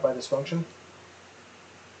spat out by this function.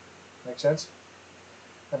 Make sense?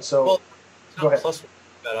 And so, well, go ahead. Plus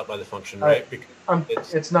spat out by the function, right?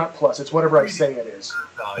 Because it's not plus. It's whatever I say it is.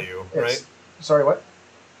 Value, right? Sorry, what?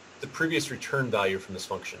 The previous return value from this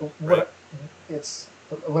function, right?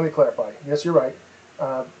 Let me clarify. Yes, you're right.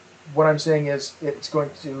 What I'm saying is it's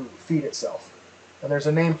going to feed itself. And there's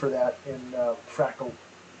a name for that in fractal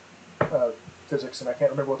physics, and I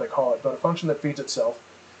can't remember what they call it, but a function that feeds itself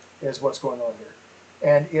is what's going on here.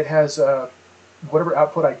 And it has whatever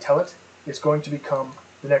output I tell it is going to become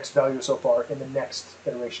the next value so far in the next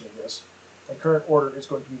iteration of this. And current order is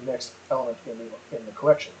going to be the next element in the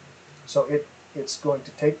collection. So it's going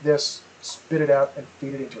to take this, spit it out, and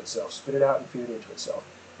feed it into itself, spit it out and feed it into itself,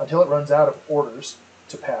 until it runs out of orders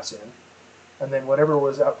to pass in. And then whatever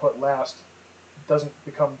was output last doesn't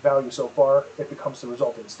become value so far, it becomes the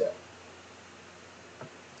result instead.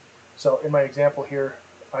 So in my example here,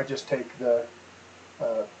 I just take the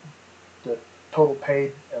total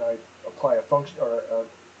paid and I apply a function or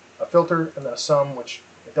a filter and then a sum, which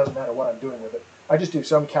it doesn't matter what I'm doing with it. I just do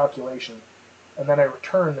some calculation and then I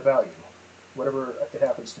return the value, whatever it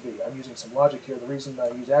happens to be. I'm using some logic here. The reason I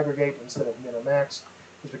use aggregate instead of min or max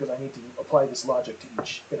is because I need to apply this logic to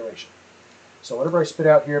each iteration. So whatever I spit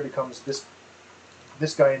out here becomes this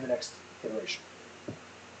guy in the next iteration.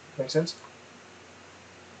 Make sense?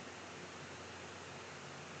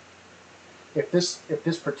 if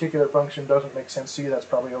this particular function doesn't make sense to you, that's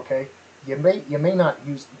probably okay. You may not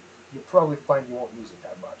use. You'll probably find you won't use it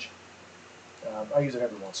that much. I use it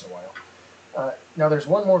every once in a while. Now there's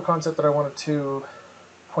one more concept that I wanted to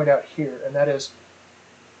point out here, and that is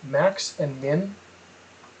max and min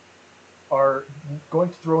are going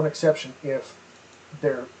to throw an exception if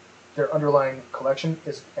their underlying collection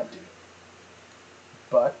is empty.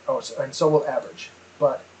 But and so will average.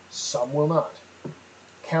 But some will not.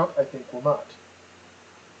 Count, I think, will not.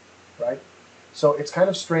 Right? So it's kind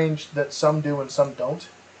of strange that some do and some don't.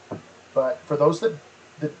 But for those that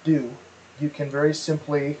do, you can very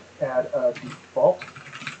simply add a default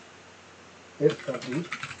if empty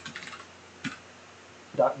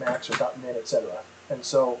dot max or dot min, etc. And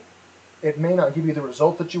so it may not give you the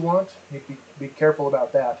result that you want. You be careful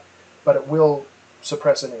about that, but it will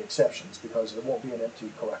suppress any exceptions because it won't be an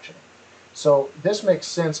empty collection. So this makes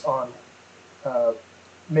sense on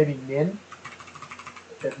maybe min.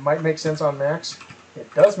 It might make sense on max.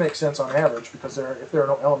 It does make sense on average because if there are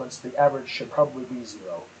no elements, the average should probably be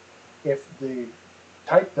 0. If the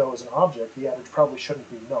type though is an object, the average probably shouldn't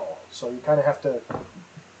be null. So you kind of have to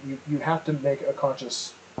you have to make a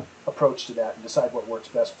conscious approach to that and decide what works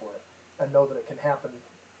best for it, and know that it can happen.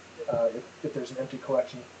 If there's an empty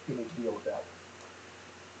collection, you need to deal with that.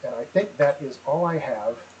 And I think that is all I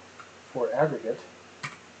have for aggregate,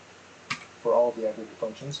 for all of the aggregate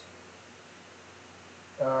functions.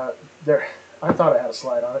 I thought I had a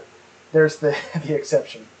slide on it. There's the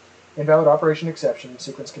exception. Invalid operation exception.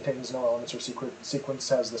 Sequence contains no elements, or sequence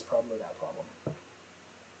has this problem or that problem.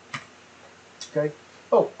 Okay.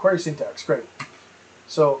 Oh, query syntax. Great.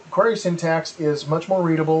 So query syntax is much more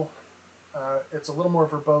readable. It's a little more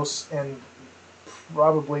verbose and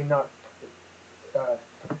probably not.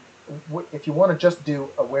 If you want to just do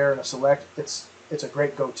a where and a select, it's a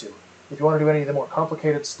great go-to. If you want to do any of the more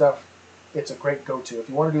complicated stuff, it's a great go-to. If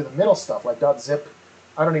you want to do the middle stuff like .zip,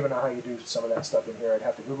 I don't even know how you do some of that stuff in here. I'd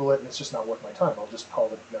have to Google it, and it's just not worth my time. I'll just call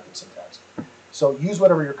it method syntax. So use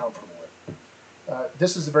whatever you're comfortable with.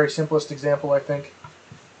 This is the very simplest example, I think,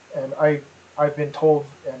 and I've been told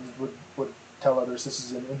and would tell others this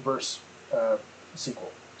is an inverse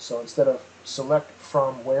SQL. So instead of select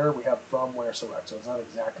from where, we have from where select. So it's not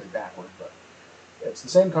exactly backward, but it's the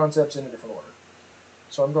same concepts in a different order.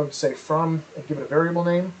 So I'm going to say from and give it a variable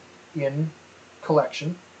name in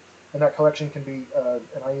collection, and that collection can be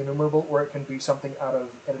an IEnumerable, or it can be something out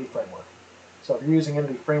of Entity Framework. So if you're using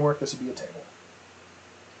Entity Framework, this would be a table,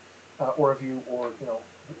 or a view, or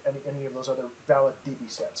any of those other valid DB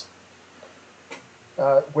sets.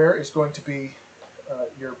 Where is going to be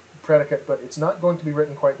your predicate, but it's not going to be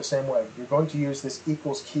written quite the same way. You're going to use this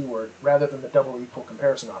equals keyword rather than the double equal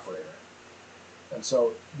comparison operator. And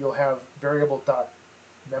so you'll have variable dot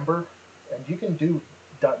member, and you can do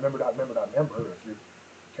dot member if you're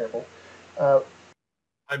careful.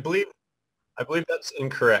 I believe that's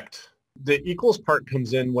incorrect. The equals part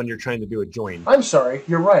comes in when you're trying to do a join. I'm sorry,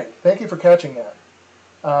 you're right. Thank you for catching that.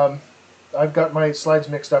 I've got my slides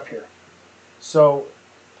mixed up here. So,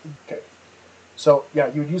 okay. So, yeah,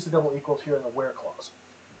 you would use the double equals here in the where clause.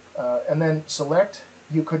 And then select,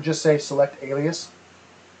 you could just say select alias.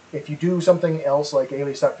 If you do something else like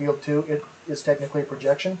alias.field2, it is technically a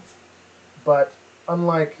projection. But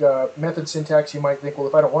unlike method syntax, you might think, well,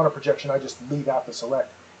 if I don't want a projection, I just leave out the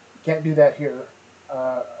select. You can't do that here,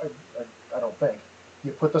 I don't think.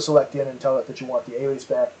 You put the select in and tell it that you want the alias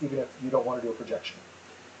back, even if you don't want to do a projection.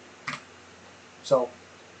 So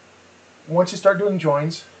once you start doing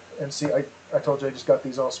joins, and see, I told you I just got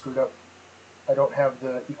these all screwed up. I don't have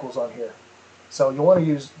the equals on here. So you'll want to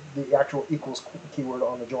use the actual equals keyword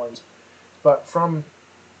on the joins. But from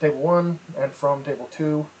table 1 and from table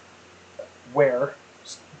 2, where,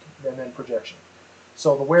 and then projection.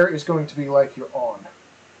 So the where is going to be like your on.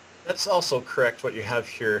 That's also correct what you have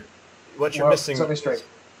here. What you're missing... Set me straight.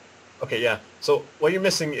 Okay, yeah. So what you're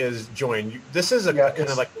missing is join. This is a kind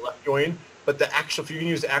of like a left join, but the actual, if you can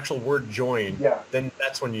use the actual word join, then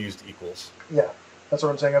that's when you use the equals. Yeah, that's what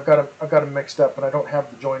I'm saying. I've got them mixed up, and I don't have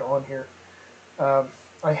the join on here. I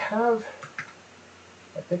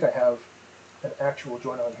think I have an actual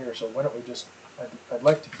join on here, so why don't we just, I'd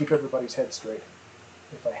like to keep everybody's head straight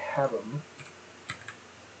if I have them.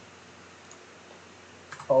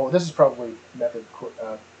 Oh, this is probably method,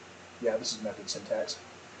 yeah, this is method syntax.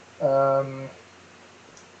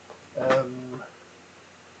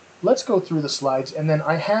 Let's go through the slides, and then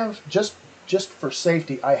I have, just for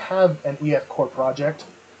safety, I have an EF core project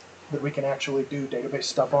that we can actually do database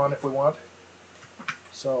stuff on if we want.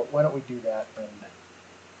 So why don't we do that, and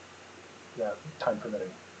yeah, time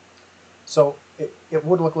permitting. So it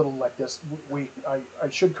would look a little like this. I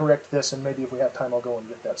should correct this, and maybe if we have time, I'll go and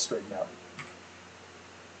get that straightened out.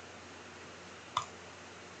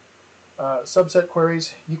 Subset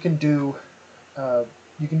queries, you can do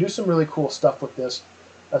some really cool stuff with this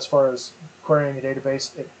as far as querying a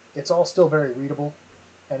database. It's all still very readable,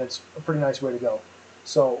 and it's a pretty nice way to go.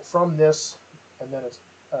 So from this, and then it's,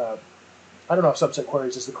 I don't know if subset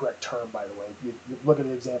queries is the correct term, by the way. You look at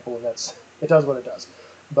an example, and it does what it does.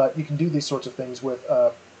 But you can do these sorts of things with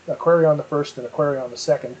a query on the first and a query on the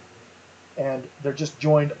second, and they're just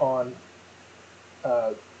joined on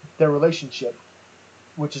their relationship,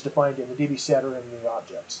 which is defined in the DB set or in the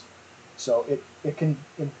objects. So it can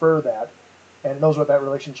infer that and knows what that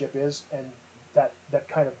relationship is, and that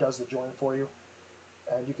kind of does the join for you.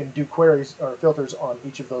 And you can do queries or filters on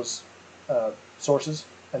each of those sources,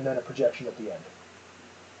 and then a projection at the end.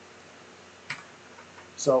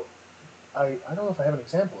 So I don't know if I have an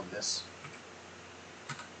example of this.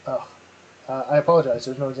 I apologize,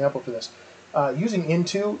 there's no example for this. Using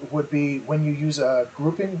into would be when you use a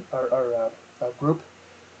grouping or a group.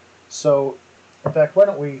 So, in fact, why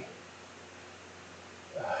don't we,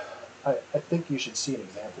 I think you should see an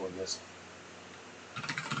example of this.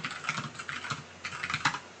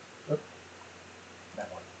 Oop, that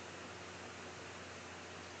one.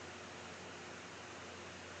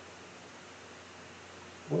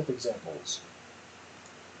 With examples.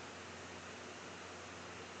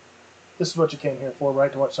 This is what you came here for,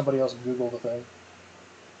 right? To watch somebody else Google the thing.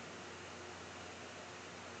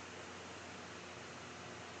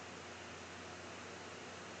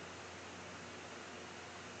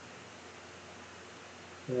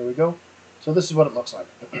 There we go. So this is what it looks like.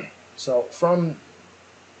 So from,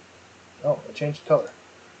 oh, it changed color.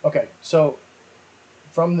 Okay, so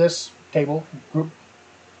from this table, group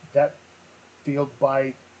that field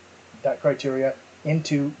by that criteria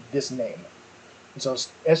into this name. And so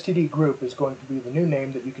std group is going to be the new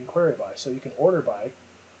name that you can query by. So you can order by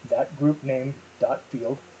that group name dot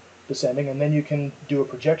field descending, and then you can do a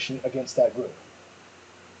projection against that group.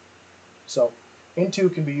 So into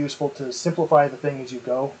can be useful to simplify the thing as you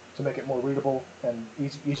go, to make it more readable and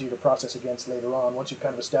easier to process against later on, once you've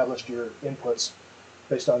kind of established your inputs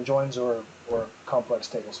based on joins or complex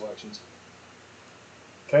table selections.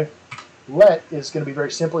 Okay, let is going to be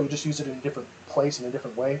very simple. You just use it in a different place in a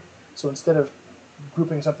different way. So instead of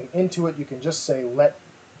grouping something into it, you can just say let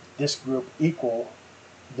this group equal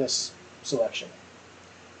this selection.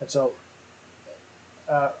 And so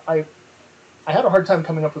I had a hard time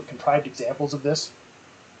coming up with contrived examples of this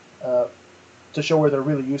to show where they're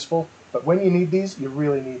really useful, but when you need these, you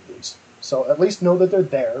really need these. So at least know that they're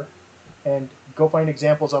there, and go find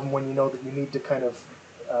examples of them when you know that you need to kind of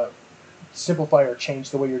simplify or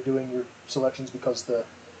change the way you're doing your selections because the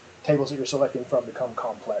tables that you're selecting from become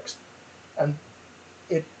complex. And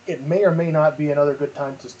it may or may not be another good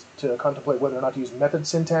time to contemplate whether or not to use method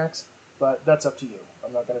syntax, but that's up to you.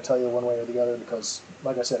 I'm not going to tell you one way or the other because,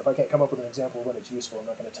 like I said, if I can't come up with an example when it's useful, I'm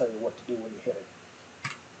not going to tell you what to do when you hit it.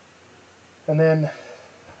 And then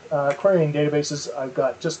querying databases, I've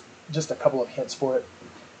got just a couple of hints for it.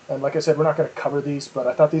 And like I said, we're not going to cover these, but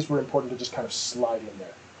I thought these were important to just kind of slide in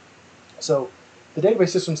there. So the database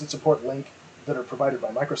systems that support LINQ that are provided by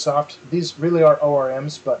Microsoft, these really are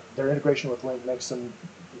ORMs, but their integration with LINQ makes them,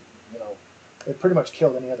 it pretty much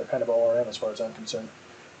killed any other kind of ORM as far as I'm concerned.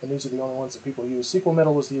 And these are the only ones that people use. SQL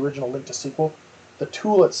Metal was the original linq-to-sql. The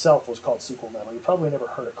tool itself was called SQL Metal. You probably never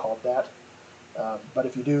heard it called that, but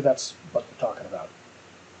if you do, that's what we're talking about.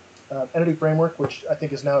 Entity Framework, which I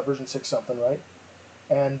think is now at version 6 something, right?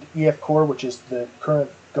 And EF Core, which is the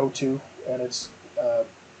current go-to, and it's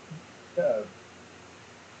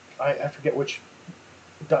I forget which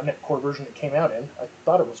 .NET Core version it came out in. I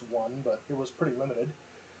thought it was 1, but it was pretty limited.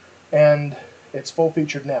 And it's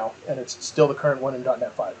full-featured now, and it's still the current one in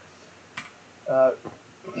 .NET 5.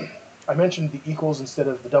 I mentioned the equals instead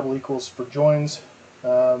of the double equals for joins.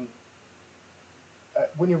 When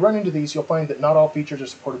you run into these, you'll find that not all features are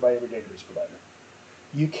supported by every database provider.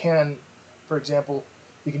 You can, for example,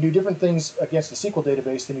 you can do different things against a SQL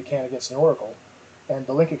database than you can against an Oracle, and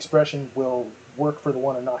the LINQ expression will work for the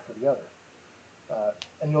one and not for the other.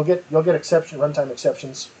 And you'll get runtime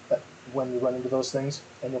exceptions when you run into those things,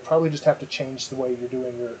 and you'll probably just have to change the way you're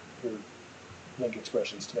doing your LINQ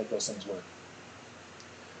expressions to make those things work.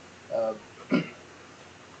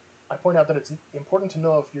 I point out that it's important to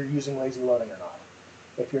know if you're using lazy loading or not.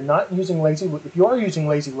 If you're not using if you are using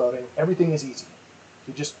lazy loading, everything is easy.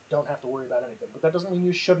 You just don't have to worry about anything. But that doesn't mean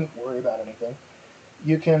you shouldn't worry about anything.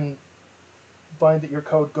 You can find that your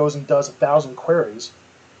code goes and does 1,000 queries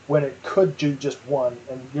when it could do just one,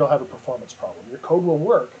 and you'll have a performance problem. Your code will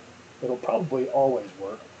work, It'll probably always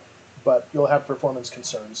work, but you'll have performance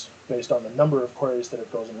concerns based on the number of queries that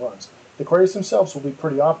it goes and runs. The queries themselves will be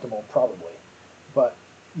pretty optimal, probably, but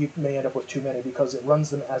you may end up with too many because it runs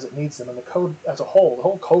them as it needs them, and the code as a whole, the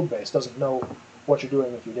whole code base doesn't know what you're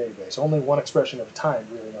doing with your database. Only one expression at a time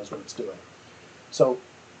really knows what it's doing. So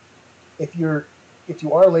if you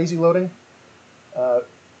are lazy loading,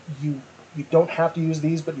 you don't have to use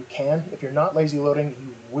these, but you can. If you're not lazy loading,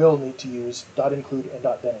 you will need to use .include and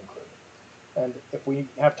 .then include. And if we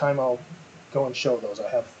have time, I'll go and show those. I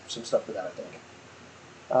have some stuff for that, I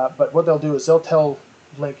think. But what they'll do is they'll tell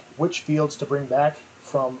linq which fields to bring back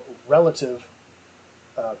from relative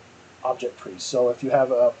object trees. So if you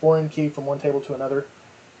have a foreign key from one table to another,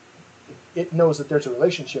 it knows that there's a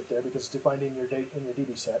relationship there because it's defined in your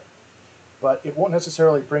DB set, but it won't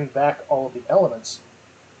necessarily bring back all of the elements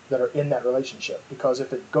that are in that relationship, because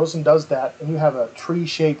if it goes and does that and you have a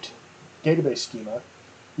tree-shaped database schema,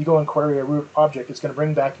 you go and query a root object, it's going to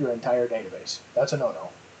bring back your entire database. That's a no-no.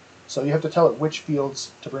 So you have to tell it which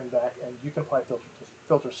fields to bring back, and you can apply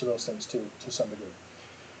filters to those things too, to some degree.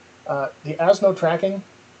 The as-no tracking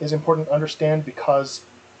is important to understand because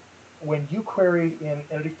when you query in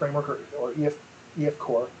Entity Framework or EF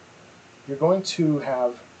Core, you're going to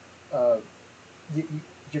have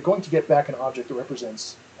you're going to get back an object that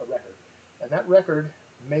represents a record, and that record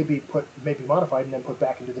may be modified and then put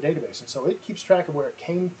back into the database, and so it keeps track of where it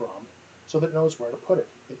came from, so that it knows where to put it.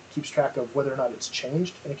 It keeps track of whether or not it's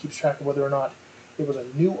changed, and it keeps track of whether or not it was a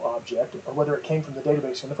new object or whether it came from the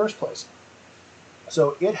database in the first place.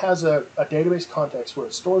 So it has a database context where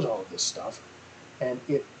it stores all of this stuff, and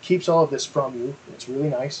it keeps all of this from you. It's really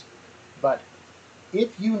nice. But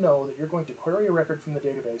if you know that you're going to query a record from the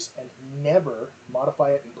database and never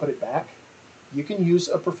modify it and put it back, you can use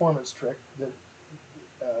a performance trick that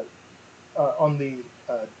on the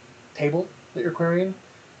table that you're querying,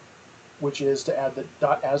 which is to add the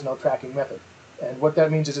 .asno tracking method. And what that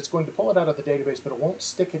means is it's going to pull it out of the database, but it won't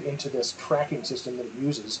stick it into this tracking system that it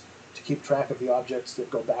uses to keep track of the objects that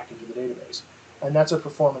go back into the database. And that's a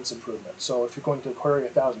performance improvement. So if you're going to query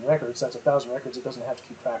 1,000 records, that's 1,000 records it doesn't have to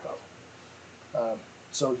keep track of.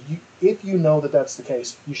 So if you know that that's the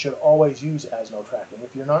case, you should always use as-no tracking.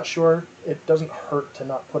 If you're not sure, it doesn't hurt to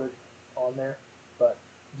not put it on there, but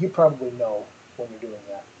you probably know when you're doing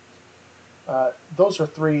that. Those are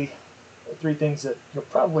three things that you'll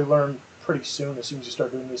probably learn pretty soon as you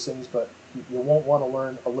start doing these things, but you won't want to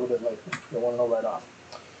learn a little bit later. You'll want to know right off.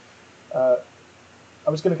 I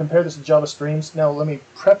was going to compare this to Java Streams. Now let me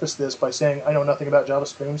preface this by saying I know nothing about Java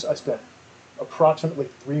Streams. I spent approximately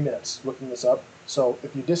 3 minutes looking this up. So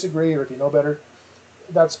if you disagree or if you know better,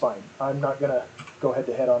 that's fine. I'm not going to go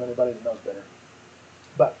head-to-head on anybody that knows better.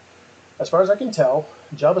 But as far as I can tell,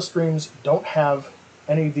 Java Streams don't have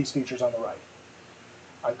any of these features on the right.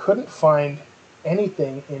 I couldn't find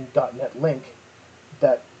anything in .NET Linq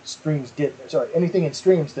that Streams did. Sorry, anything in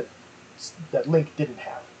Streams that Linq didn't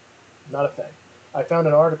have. Not a thing. I found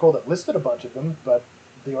an article that listed a bunch of them, but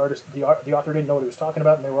the author didn't know what he was talking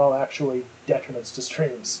about, and they were all actually detriments to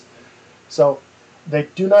Streams. So they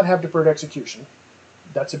do not have deferred execution.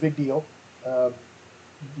 That's a big deal.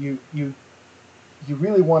 You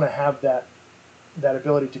really want to have that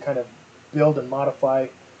ability to kind of build and modify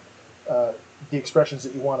the expressions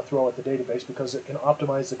that you want to throw at the database, because it can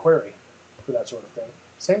optimize the query for that sort of thing.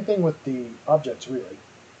 Same thing with the objects, really.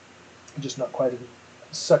 Just not quite in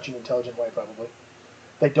such an intelligent way, probably.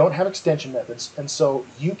 They don't have extension methods, and so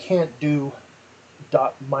you can't do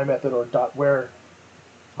 .myMethod or .where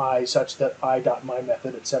I such that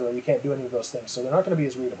I.myMethod, etc. You can't do any of those things, so they're not going to be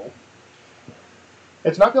as readable.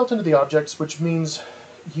 It's not built into the objects, which means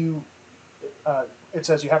it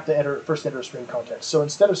says you have to first enter a stream context. So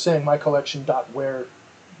instead of saying my collection .where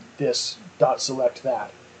this .select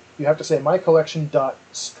that, you have to say my collection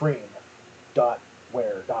 .stream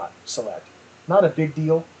 .where .select. Not a big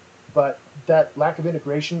deal, but that lack of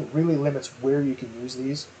integration really limits where you can use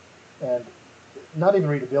these, and not even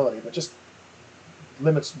readability, but just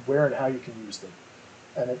limits where and how you can use them.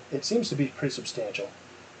 And it seems to be pretty substantial.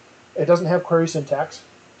 It doesn't have query syntax,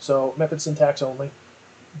 so method syntax only.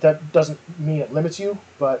 That doesn't mean it limits you,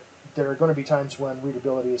 but there are going to be times when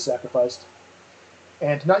readability is sacrificed.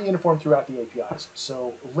 And not uniform throughout the APIs.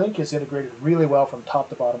 So Linq is integrated really well from top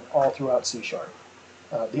to bottom all throughout C#.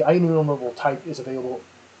 The IEnumerable type is available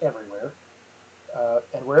everywhere,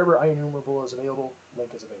 and wherever IEnumerable is available,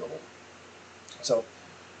 Linq is available. So,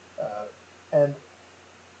 and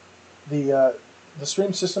the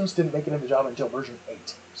stream systems didn't make it into Java until version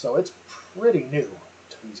 8, so it's pretty new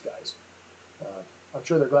to these guys. I'm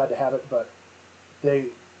sure they're glad to have it, but they're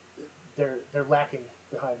lacking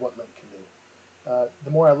behind what Linq can do. The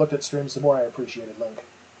more I looked at streams, the more I appreciated linq.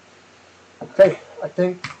 Okay, I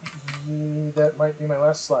think that might be my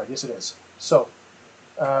last slide. Yes, it is. So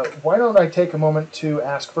why don't I take a moment to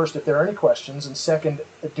ask first if there are any questions, and second,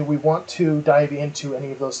 do we want to dive into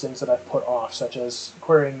any of those things that I've put off, such as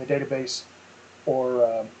querying the database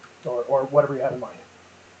or whatever you have in mind?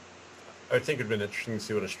 I think it'd been interesting to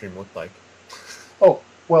see what a stream looked like. Oh,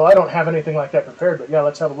 well, I don't have anything like that prepared, but yeah,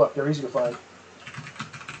 let's have a look. They're easy to find.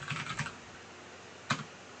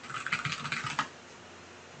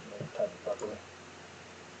 Type it properly.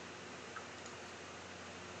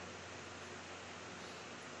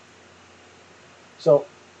 So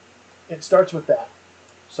it starts with that.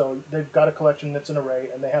 So they've got a collection that's an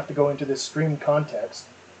array, and they have to go into this stream context,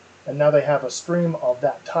 and now they have a stream of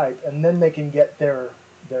that type, and then they can get their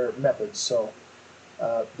methods. So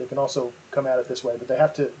they can also come at it this way, but they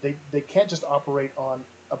have to. They can't just operate on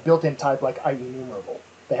a built-in type like IEnumerable.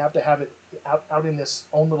 They have to have it out in this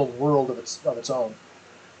own little world of its own.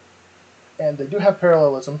 And they do have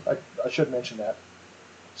parallelism. I should mention that.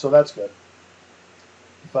 So that's good.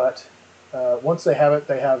 But once they have it,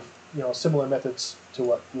 they have similar methods to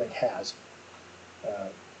what linq has.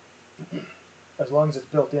 As long as it's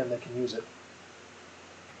built in, they can use it.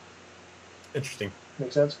 Interesting.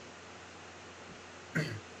 Make sense?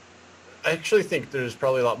 I actually think there's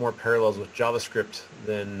probably a lot more parallels with JavaScript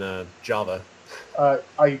than Java.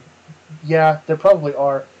 Yeah, there probably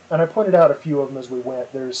are. And I pointed out a few of them as we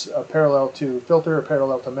went. There's a parallel to filter, a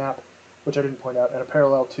parallel to map, which I didn't point out, and a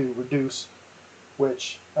parallel to reduce,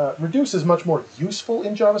 which reduce is much more useful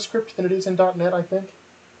in JavaScript than it is in .NET, I think.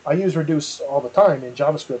 I use reduce all the time in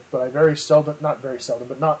JavaScript, but I very seldom, not very seldom,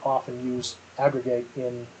 but not often use aggregate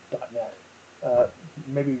in .NET.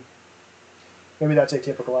 Maybe that's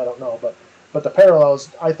atypical, I don't know, but the parallels,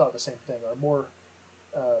 I thought the same thing, are more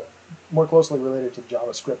closely related to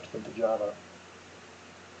JavaScript than to Java.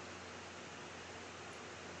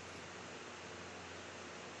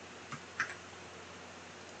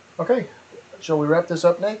 Okay, shall we wrap this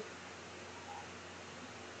up, Nate?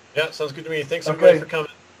 Yeah, sounds good to me. Thanks everybody for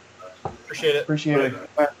coming. Appreciate it. Appreciate it.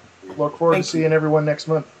 Look forward to seeing everyone next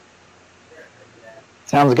month.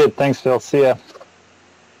 Sounds good. Thanks, Phil. See ya.